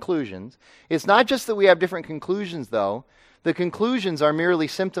 different conclusions. It's not just that we have different conclusions, though. The conclusions are merely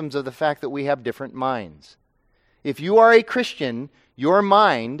symptoms of the fact that we have different minds. If you are a Christian, your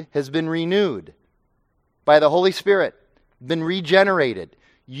mind has been renewed by the Holy Spirit, been regenerated.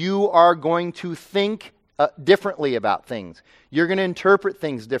 You are going to think differently about things. You're going to interpret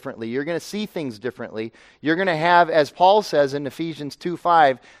things differently. You're going to see things differently. You're going to have, as Paul says in Ephesians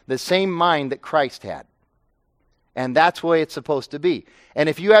 2:5, the same mind that Christ had. And that's the way it's supposed to be. And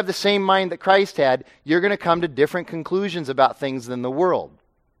if you have the same mind that Christ had, you're going to come to different conclusions about things than the world.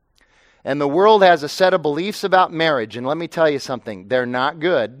 And the world has a set of beliefs about marriage. And let me tell you something, they're not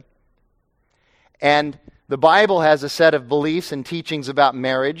good. And the Bible has a set of beliefs and teachings about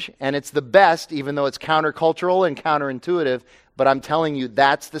marriage, and it's the best, even though it's countercultural and counterintuitive, but I'm telling you,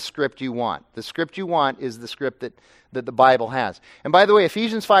 that's the script you want. The script you want is the script that the Bible has. And by the way,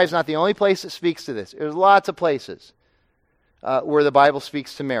 Ephesians 5 is not the only place that speaks to this. There's lots of places where the Bible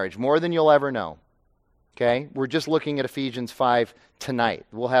speaks to marriage, more than you'll ever know. Okay? We're just looking at Ephesians 5 tonight.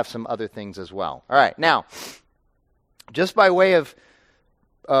 We'll have some other things as well. All right, now, just by way of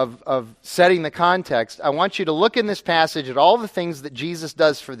setting the context, I want you to look in this passage at all the things that Jesus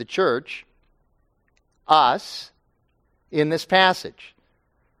does for the church, us, in this passage.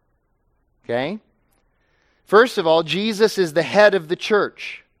 Okay? First of all, Jesus is the head of the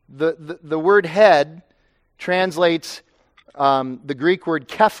church. The word head translates the Greek word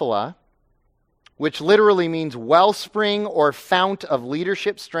kephala, which literally means wellspring or fount of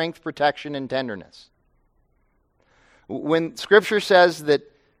leadership, strength, protection, and tenderness. When Scripture says that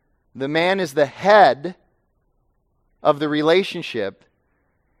the man is the head of the relationship,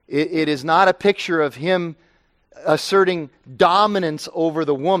 it is not a picture of him asserting dominance over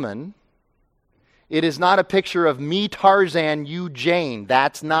the woman. It is not a picture of me Tarzan, you Jane.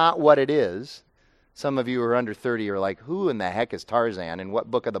 That's not what it is. Some of you who are under 30 are like, who in the heck is Tarzan and what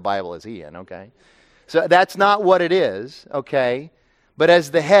book of the Bible is he in, okay? So that's not what it is, okay? But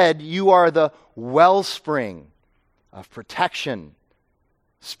as the head, you are the wellspring of protection,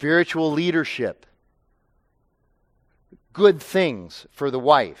 spiritual leadership, good things for the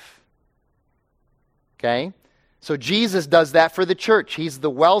wife. Okay? So Jesus does that for the church. He's the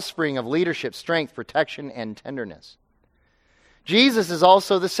wellspring of leadership, strength, protection, and tenderness. Jesus is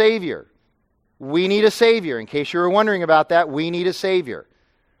also the Savior. We need a Savior. In case you were wondering about that, we need a Savior.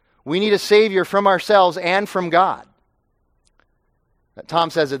 We need a Savior from ourselves and from God.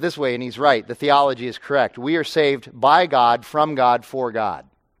 Tom says it this way, and he's right. The theology is correct. We are saved by God, from God, for God.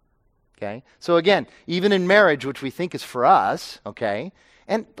 Okay? So again, even in marriage, which we think is for us, okay,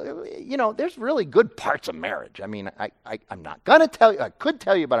 and, you know, there's really good parts of marriage. I mean, I'm not going to tell you. I could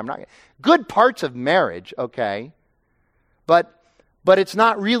tell you, but I'm not going to. Good parts of marriage, okay, but it's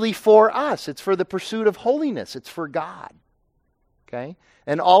not really for us. It's for the pursuit of holiness. It's for God, okay?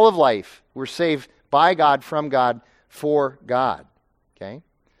 And all of life, we're saved by God, from God, for God, okay?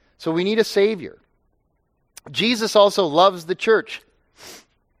 So we need a Savior. Jesus also loves the church.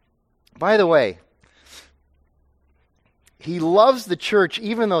 By the way, He loves the church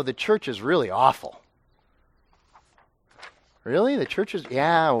even though the church is really awful. Really? The church is,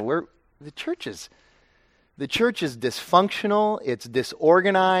 the church is dysfunctional, it's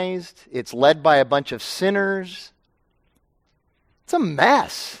disorganized, it's led by a bunch of sinners. It's a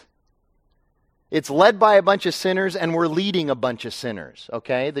mess. It's led by a bunch of sinners and we're leading a bunch of sinners,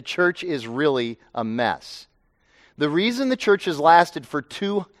 okay? The church is really a mess. The reason the church has lasted for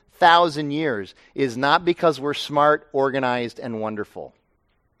 2,000 years is not because we're smart, organized, and wonderful.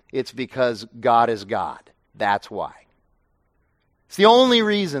 It's because God is God. That's why. It's the only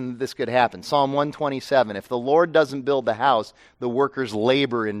reason this could happen. Psalm 127, if the Lord doesn't build the house, the workers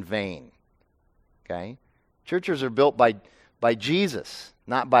labor in vain. Okay? Churches are built by Jesus,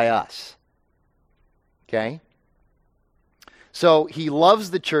 not by us. Okay? So He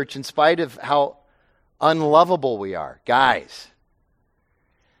loves the church in spite of how unlovable we are. Guys,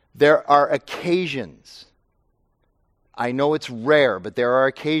 there are occasions, I know it's rare, but there are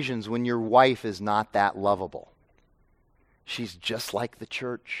occasions when your wife is not that lovable. She's just like the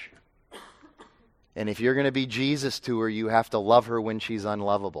church. And if you're going to be Jesus to her, you have to love her when she's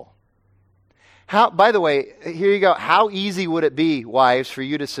unlovable. By the way, here you go. How easy would it be, wives, for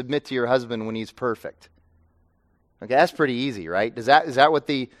you to submit to your husband when he's perfect? Okay, that's pretty easy, right? Is that what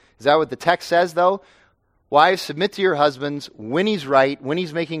the text says, though? Wives, submit to your husbands when he's right, when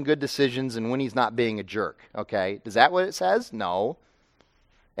he's making good decisions, and when he's not being a jerk. Okay, is that what it says? No.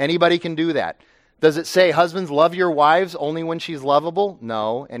 Anybody can do that. Does it say, husbands, love your wives only when she's lovable?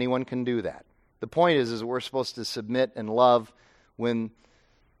 No, anyone can do that. The point is we're supposed to submit and love when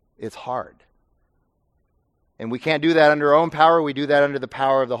it's hard. And we can't do that under our own power. We do that under the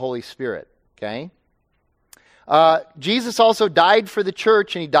power of the Holy Spirit. Okay? Jesus also died for the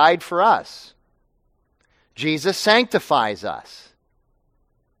church, and he died for us. Jesus sanctifies us.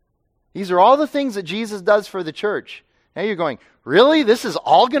 These are all the things that Jesus does for the church. Now you're going, really? This is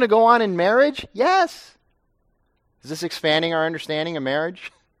all going to go on in marriage? Yes. Is this expanding our understanding of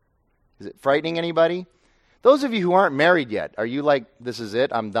marriage? Is it frightening anybody? Those of you who aren't married yet, are you like, this is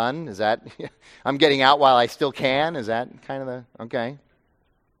it, I'm done? Is that, I'm getting out while I still can? Is that kind of the, okay.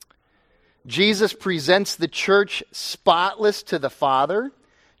 Jesus presents the church spotless to the Father.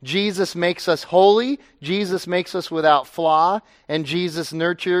 Jesus makes us holy. Jesus makes us without flaw. And Jesus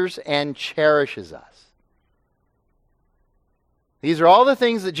nurtures and cherishes us. These are all the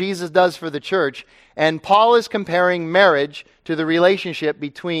things that Jesus does for the church. And Paul is comparing marriage to the relationship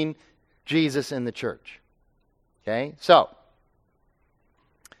between Jesus and the church. Okay, so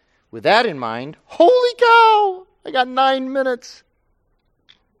with that in mind, holy cow, I got 9 minutes.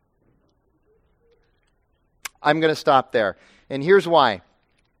 I'm going to stop there. And here's why.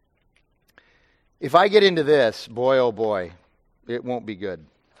 If I get into this, boy, oh boy, it won't be good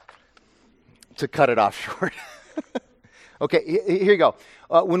to cut it off short. Okay, here you go.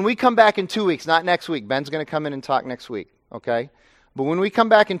 When we come back in 2 weeks, not next week, Ben's going to come in and talk next week, okay? But when we come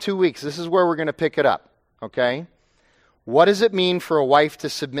back in 2 weeks, this is where we're going to pick it up, okay? What does it mean for a wife to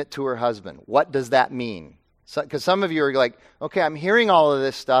submit to her husband? What does that mean? Because some of you are like, okay, I'm hearing all of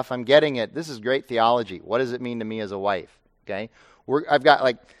this stuff. I'm getting it. This is great theology. What does it mean to me as a wife? Okay, I've got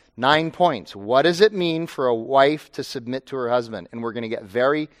like 9 points. What does it mean for a wife to submit to her husband? And we're going to get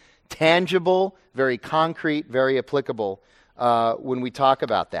very tangible, very concrete, very applicable when we talk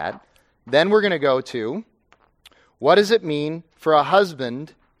about that. Then we're going to go to, what does it mean for a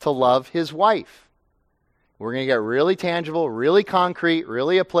husband to love his wife? We're going to get really tangible, really concrete,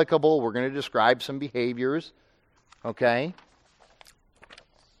 really applicable. We're going to describe some behaviors. Okay?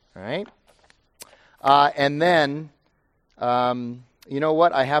 All right? And then, you know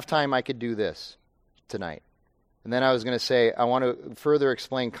what? I have time. I could do this tonight. And then I was going to say, I want to further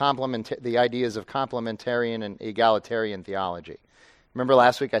explain the ideas of complementarian and egalitarian theology. Remember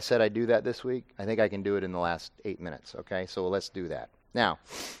last week I said I'd do that this week? I think I can do it in the last 8 minutes. Okay? So let's do that. Now,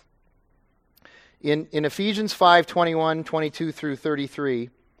 in Ephesians 5, 21, 22 through 33,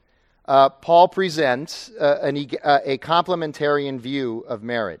 Paul presents a complementarian view of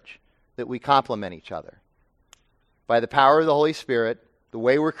marriage, that we complement each other. By the power of the Holy Spirit, the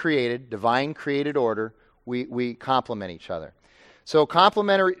way we're created, divine created order, we complement each other. So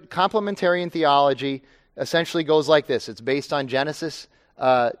complementarian theology essentially goes like this. It's based on Genesis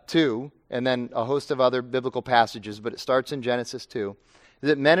 2, and then a host of other biblical passages, but it starts in Genesis 2,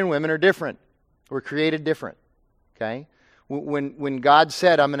 that men and women are different. We're created different, okay? When God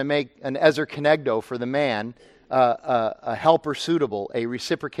said, I'm going to make an ezer kenegdo for the man, a helper suitable, a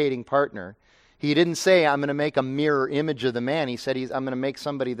reciprocating partner, he didn't say, I'm going to make a mirror image of the man. He said, I'm going to make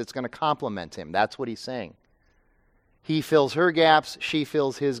somebody that's going to complement him. That's what he's saying. He fills her gaps, she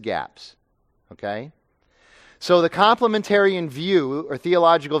fills his gaps, okay? So the complementarian view, or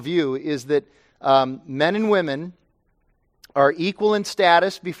theological view, is that men and women are equal in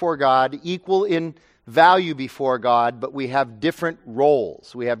status before God, equal in value before God, but we have different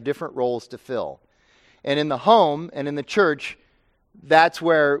roles. We have different roles to fill. And in the home and in the church, that's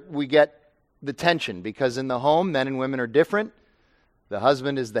where we get the tension, because in the home, men and women are different. The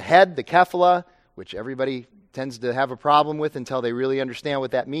husband is the head, the kephala, which everybody tends to have a problem with until they really understand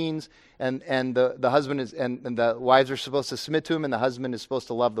what that means. And the husband is, and the wives are supposed to submit to him, and the husband is supposed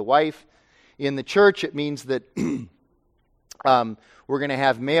to love the wife. In the church, it means that we're going to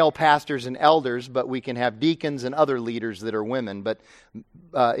have male pastors and elders, but we can have deacons and other leaders that are women. But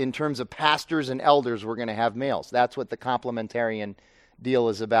in terms of pastors and elders, we're going to have males. That's what the complementarian deal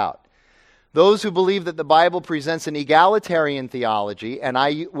is about. Those who believe that the Bible presents an egalitarian theology, and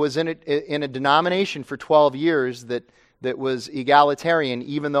I was in a denomination for 12 years that was egalitarian,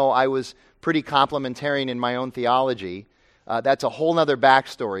 even though I was pretty complementarian in my own theology. That's a whole other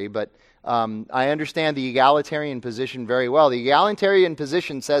backstory, but I understand the egalitarian position very well. The egalitarian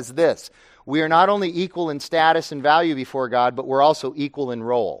position says this: We are not only equal in status and value before God, but we're also equal in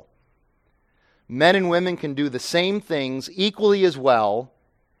role. Men and women can do the same things equally as well,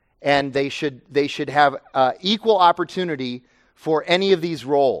 and they should have equal opportunity for any of these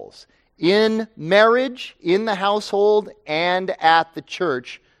roles. In marriage, in the household, and at the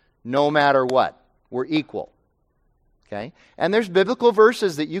church, no matter what. We're equal. Okay? And there's biblical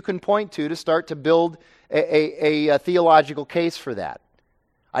verses that you can point to start to build a theological case for that.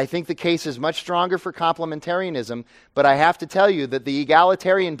 I think the case is much stronger for complementarianism, but I have to tell you that the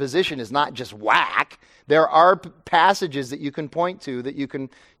egalitarian position is not just whack. There are passages that you can point to that you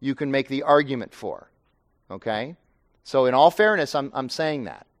can make the argument for. Okay? So in all fairness, I'm saying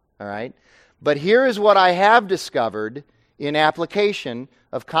that. All right? But here is what I have discovered in application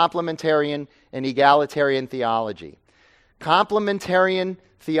of complementarian and egalitarian theology. Complementarian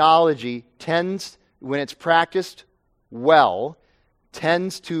theology tends, when it's practiced well,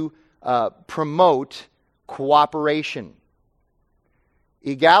 tends to promote cooperation.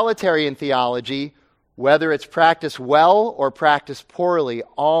 Egalitarian theology, whether it's practiced well or practiced poorly,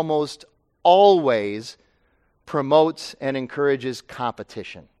 almost always promotes and encourages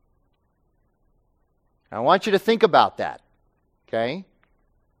competition. I want you to think about that, okay?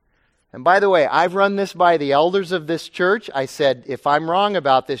 And by the way, I've run this by the elders of this church. I said, if I'm wrong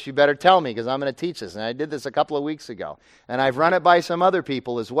about this, you better tell me because I'm going to teach this. And I did this a couple of weeks ago. And I've run it by some other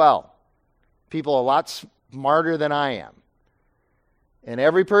people as well. People a lot smarter than I am. And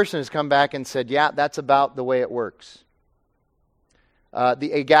every person has come back and said, yeah, that's about the way it works.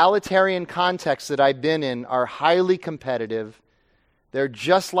 The egalitarian contexts that I've been in are highly competitive. They're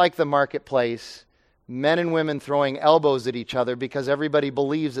just like the marketplace. Men and women throwing elbows at each other because everybody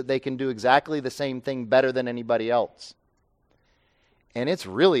believes that they can do exactly the same thing better than anybody else. And it's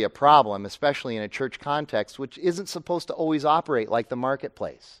really a problem, especially in a church context, which isn't supposed to always operate like the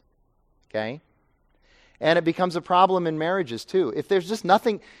marketplace. Okay? And it becomes a problem in marriages too. If there's just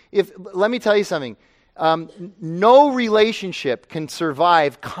nothing, let me tell you something. No relationship can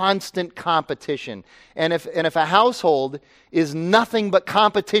survive constant competition. And if a household is nothing but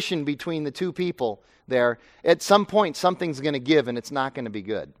competition between the two people there, at some point something's going to give and it's not going to be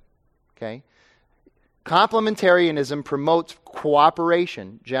good. Okay? Complementarianism promotes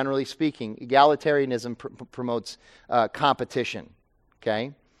cooperation, generally speaking. Egalitarianism promotes competition.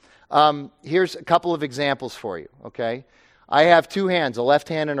 Okay? Here's a couple of examples for you. Okay? I have two hands, a left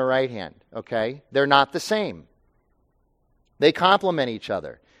hand and a right hand. Okay? They're not the same. They complement each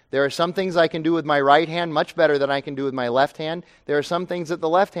other. There are some things I can do with my right hand much better than I can do with my left hand. There are some things that the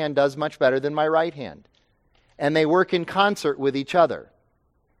left hand does much better than my right hand. And they work in concert with each other.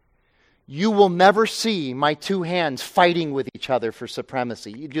 You will never see my two hands fighting with each other for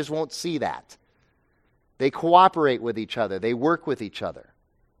supremacy. You just won't see that. They cooperate with each other. They work with each other.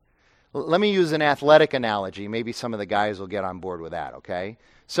 Let me use an athletic analogy. Maybe some of the guys will get on board with that, okay?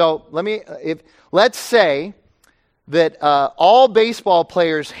 So let's say that all baseball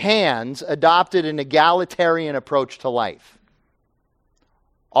players' hands adopted an egalitarian approach to life.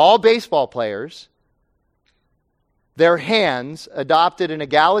 All baseball players, their hands adopted an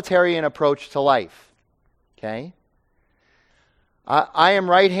egalitarian approach to life. Okay? I am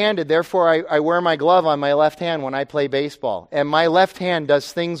right-handed, therefore I wear my glove on my left hand when I play baseball. And my left hand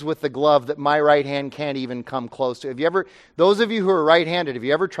does things with the glove that my right hand can't even come close to. Those of you who are right-handed, have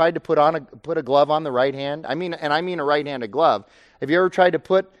you ever tried to put a glove on the right hand? I mean a right-handed glove. Have you ever tried to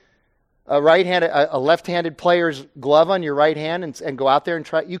put a left-handed player's glove on your right hand and go out there and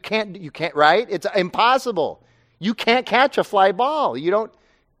try? You can't, right? It's impossible. You can't catch a fly ball.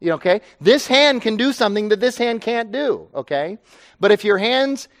 Okay? This hand can do something that this hand can't do, okay? But if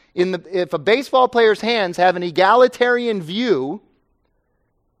if a baseball player's hands have an egalitarian view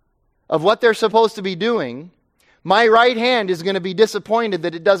of what they're supposed to be doing, my right hand is going to be disappointed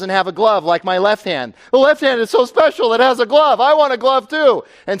that it doesn't have a glove like my left hand. The left hand is so special, it has a glove. I want a glove too.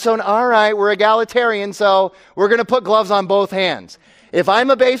 And so, all right, we're egalitarian, so we're going to put gloves on both hands. If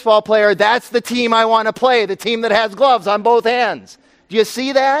I'm a baseball player, that's the team I want to play, the team that has gloves on both hands. Do you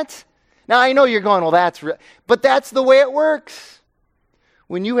see that? Now, I know you're going, well, but that's the way it works.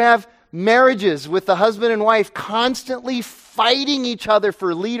 When you have marriages with the husband and wife constantly fighting each other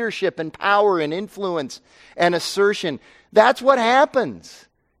for leadership and power and influence and assertion, that's what happens.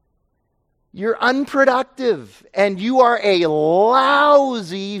 You're unproductive, and you are a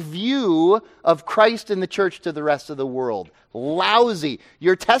lousy view of Christ and the church to the rest of the world. Lousy.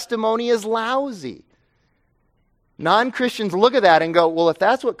 Your testimony is lousy. Non-Christians look at that and go, well, if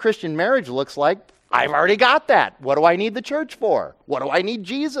that's what Christian marriage looks like, I've already got that. What do I need the church for? What do I need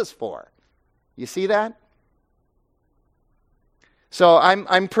Jesus for? You see that? So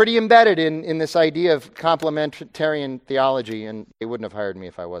I'm pretty embedded in this idea of complementarian theology, and they wouldn't have hired me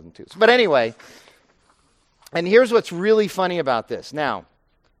if I wasn't too. But anyway, and here's what's really funny about this. Now,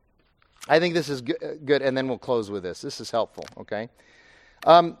 I think this is good, and then we'll close with this. This is helpful, okay?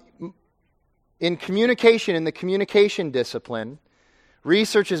 In communication, in the communication discipline,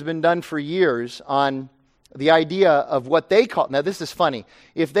 research has been done for years on the idea of what they call, now this is funny,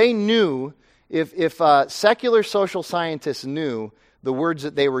 if they knew, if secular social scientists knew the words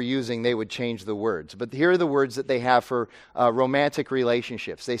that they were using, they would change the words. But here are the words that they have for romantic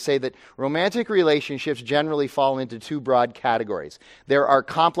relationships. They say that romantic relationships generally fall into two broad categories. There are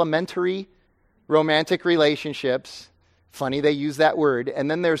complementary romantic relationships. Funny they use that word.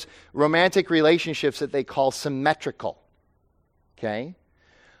 And then there's romantic relationships that they call symmetrical. Okay?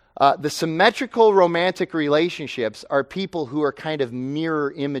 The symmetrical romantic relationships are people who are kind of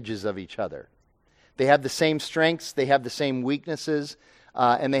mirror images of each other. They have the same strengths, they have the same weaknesses,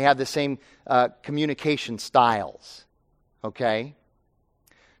 and they have the same communication styles. Okay?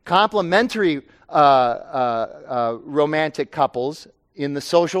 Complementary romantic couples in the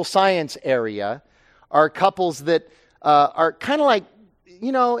social science area are couples that are kind of like,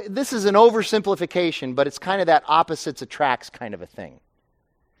 this is an oversimplification, but it's kind of that opposites attracts kind of a thing.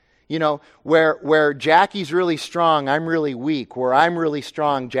 Where Jackie's really strong, I'm really weak. Where I'm really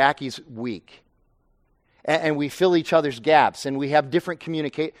strong, Jackie's weak. And we fill each other's gaps, and we have different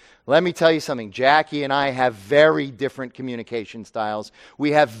communicate. Let me tell you something. Jackie and I have very different communication styles.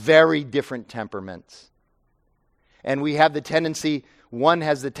 We have very different temperaments. And we have the tendency, one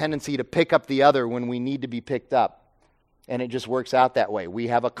has the tendency to pick up the other when we need to be picked up. And it just works out that way. We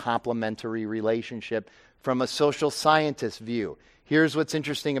have a complementary relationship from a social scientist view. Here's what's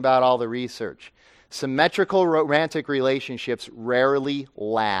interesting about all the research. Symmetrical romantic relationships rarely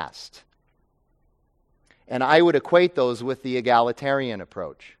last. And I would equate those with the egalitarian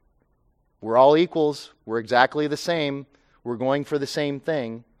approach. We're all equals. We're exactly the same. We're going for the same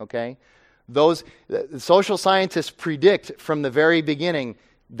thing, okay? The social scientists predict from the very beginning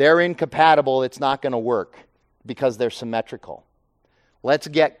they're incompatible, it's not going to work because they're symmetrical. Let's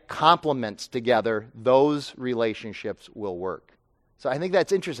get complements together. Those relationships will work. So I think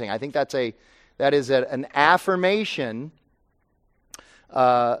that's interesting. I think that is an affirmation,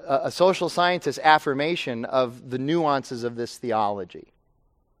 a social scientist affirmation of the nuances of this theology.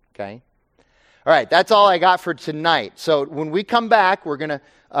 Okay? All right, that's all I got for tonight. So when we come back, we're going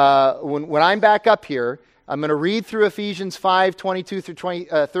to, when I'm back up here, I'm going to read through Ephesians 5:22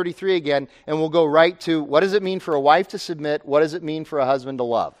 through 33 again, and we'll go right to what does it mean for a wife to submit? What does it mean for a husband to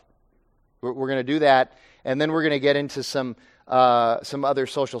love? We're going to do that, and then we're going to get into some other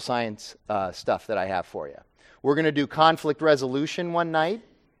social science stuff that I have for you. We're going to do conflict resolution one night.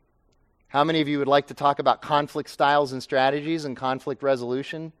 How many of you would like to talk about conflict styles and strategies and conflict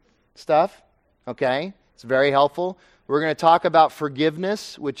resolution stuff? Okay, it's very helpful. We're going to talk about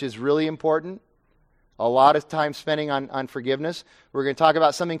forgiveness, which is really important. A lot of time spending on forgiveness. We're going to talk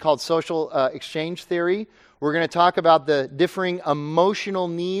about something called social exchange theory. We're going to talk about the differing emotional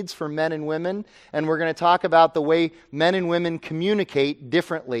needs for men and women. And we're going to talk about the way men and women communicate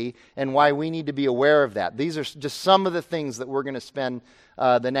differently and why we need to be aware of that. These are just some of the things that we're going to spend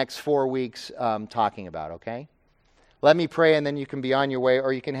the next 4 weeks talking about, okay? Let me pray, and then you can be on your way,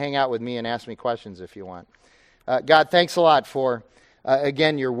 or you can hang out with me and ask me questions if you want. God, thanks a lot for,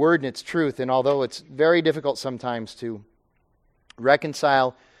 again, your word and its truth. And although it's very difficult sometimes to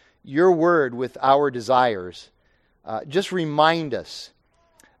reconcile your word with our desires, just remind us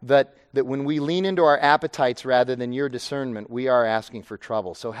that when we lean into our appetites rather than your discernment, we are asking for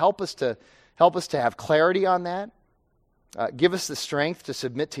trouble. So help us to have clarity on that. Give us the strength to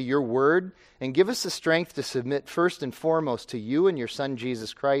submit to your word, and give us the strength to submit first and foremost to you and your Son,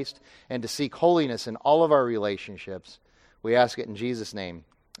 Jesus Christ, and to seek holiness in all of our relationships. We ask it in Jesus' name.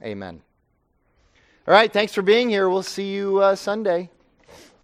 Amen. All right, thanks for being here. We'll see you Sunday.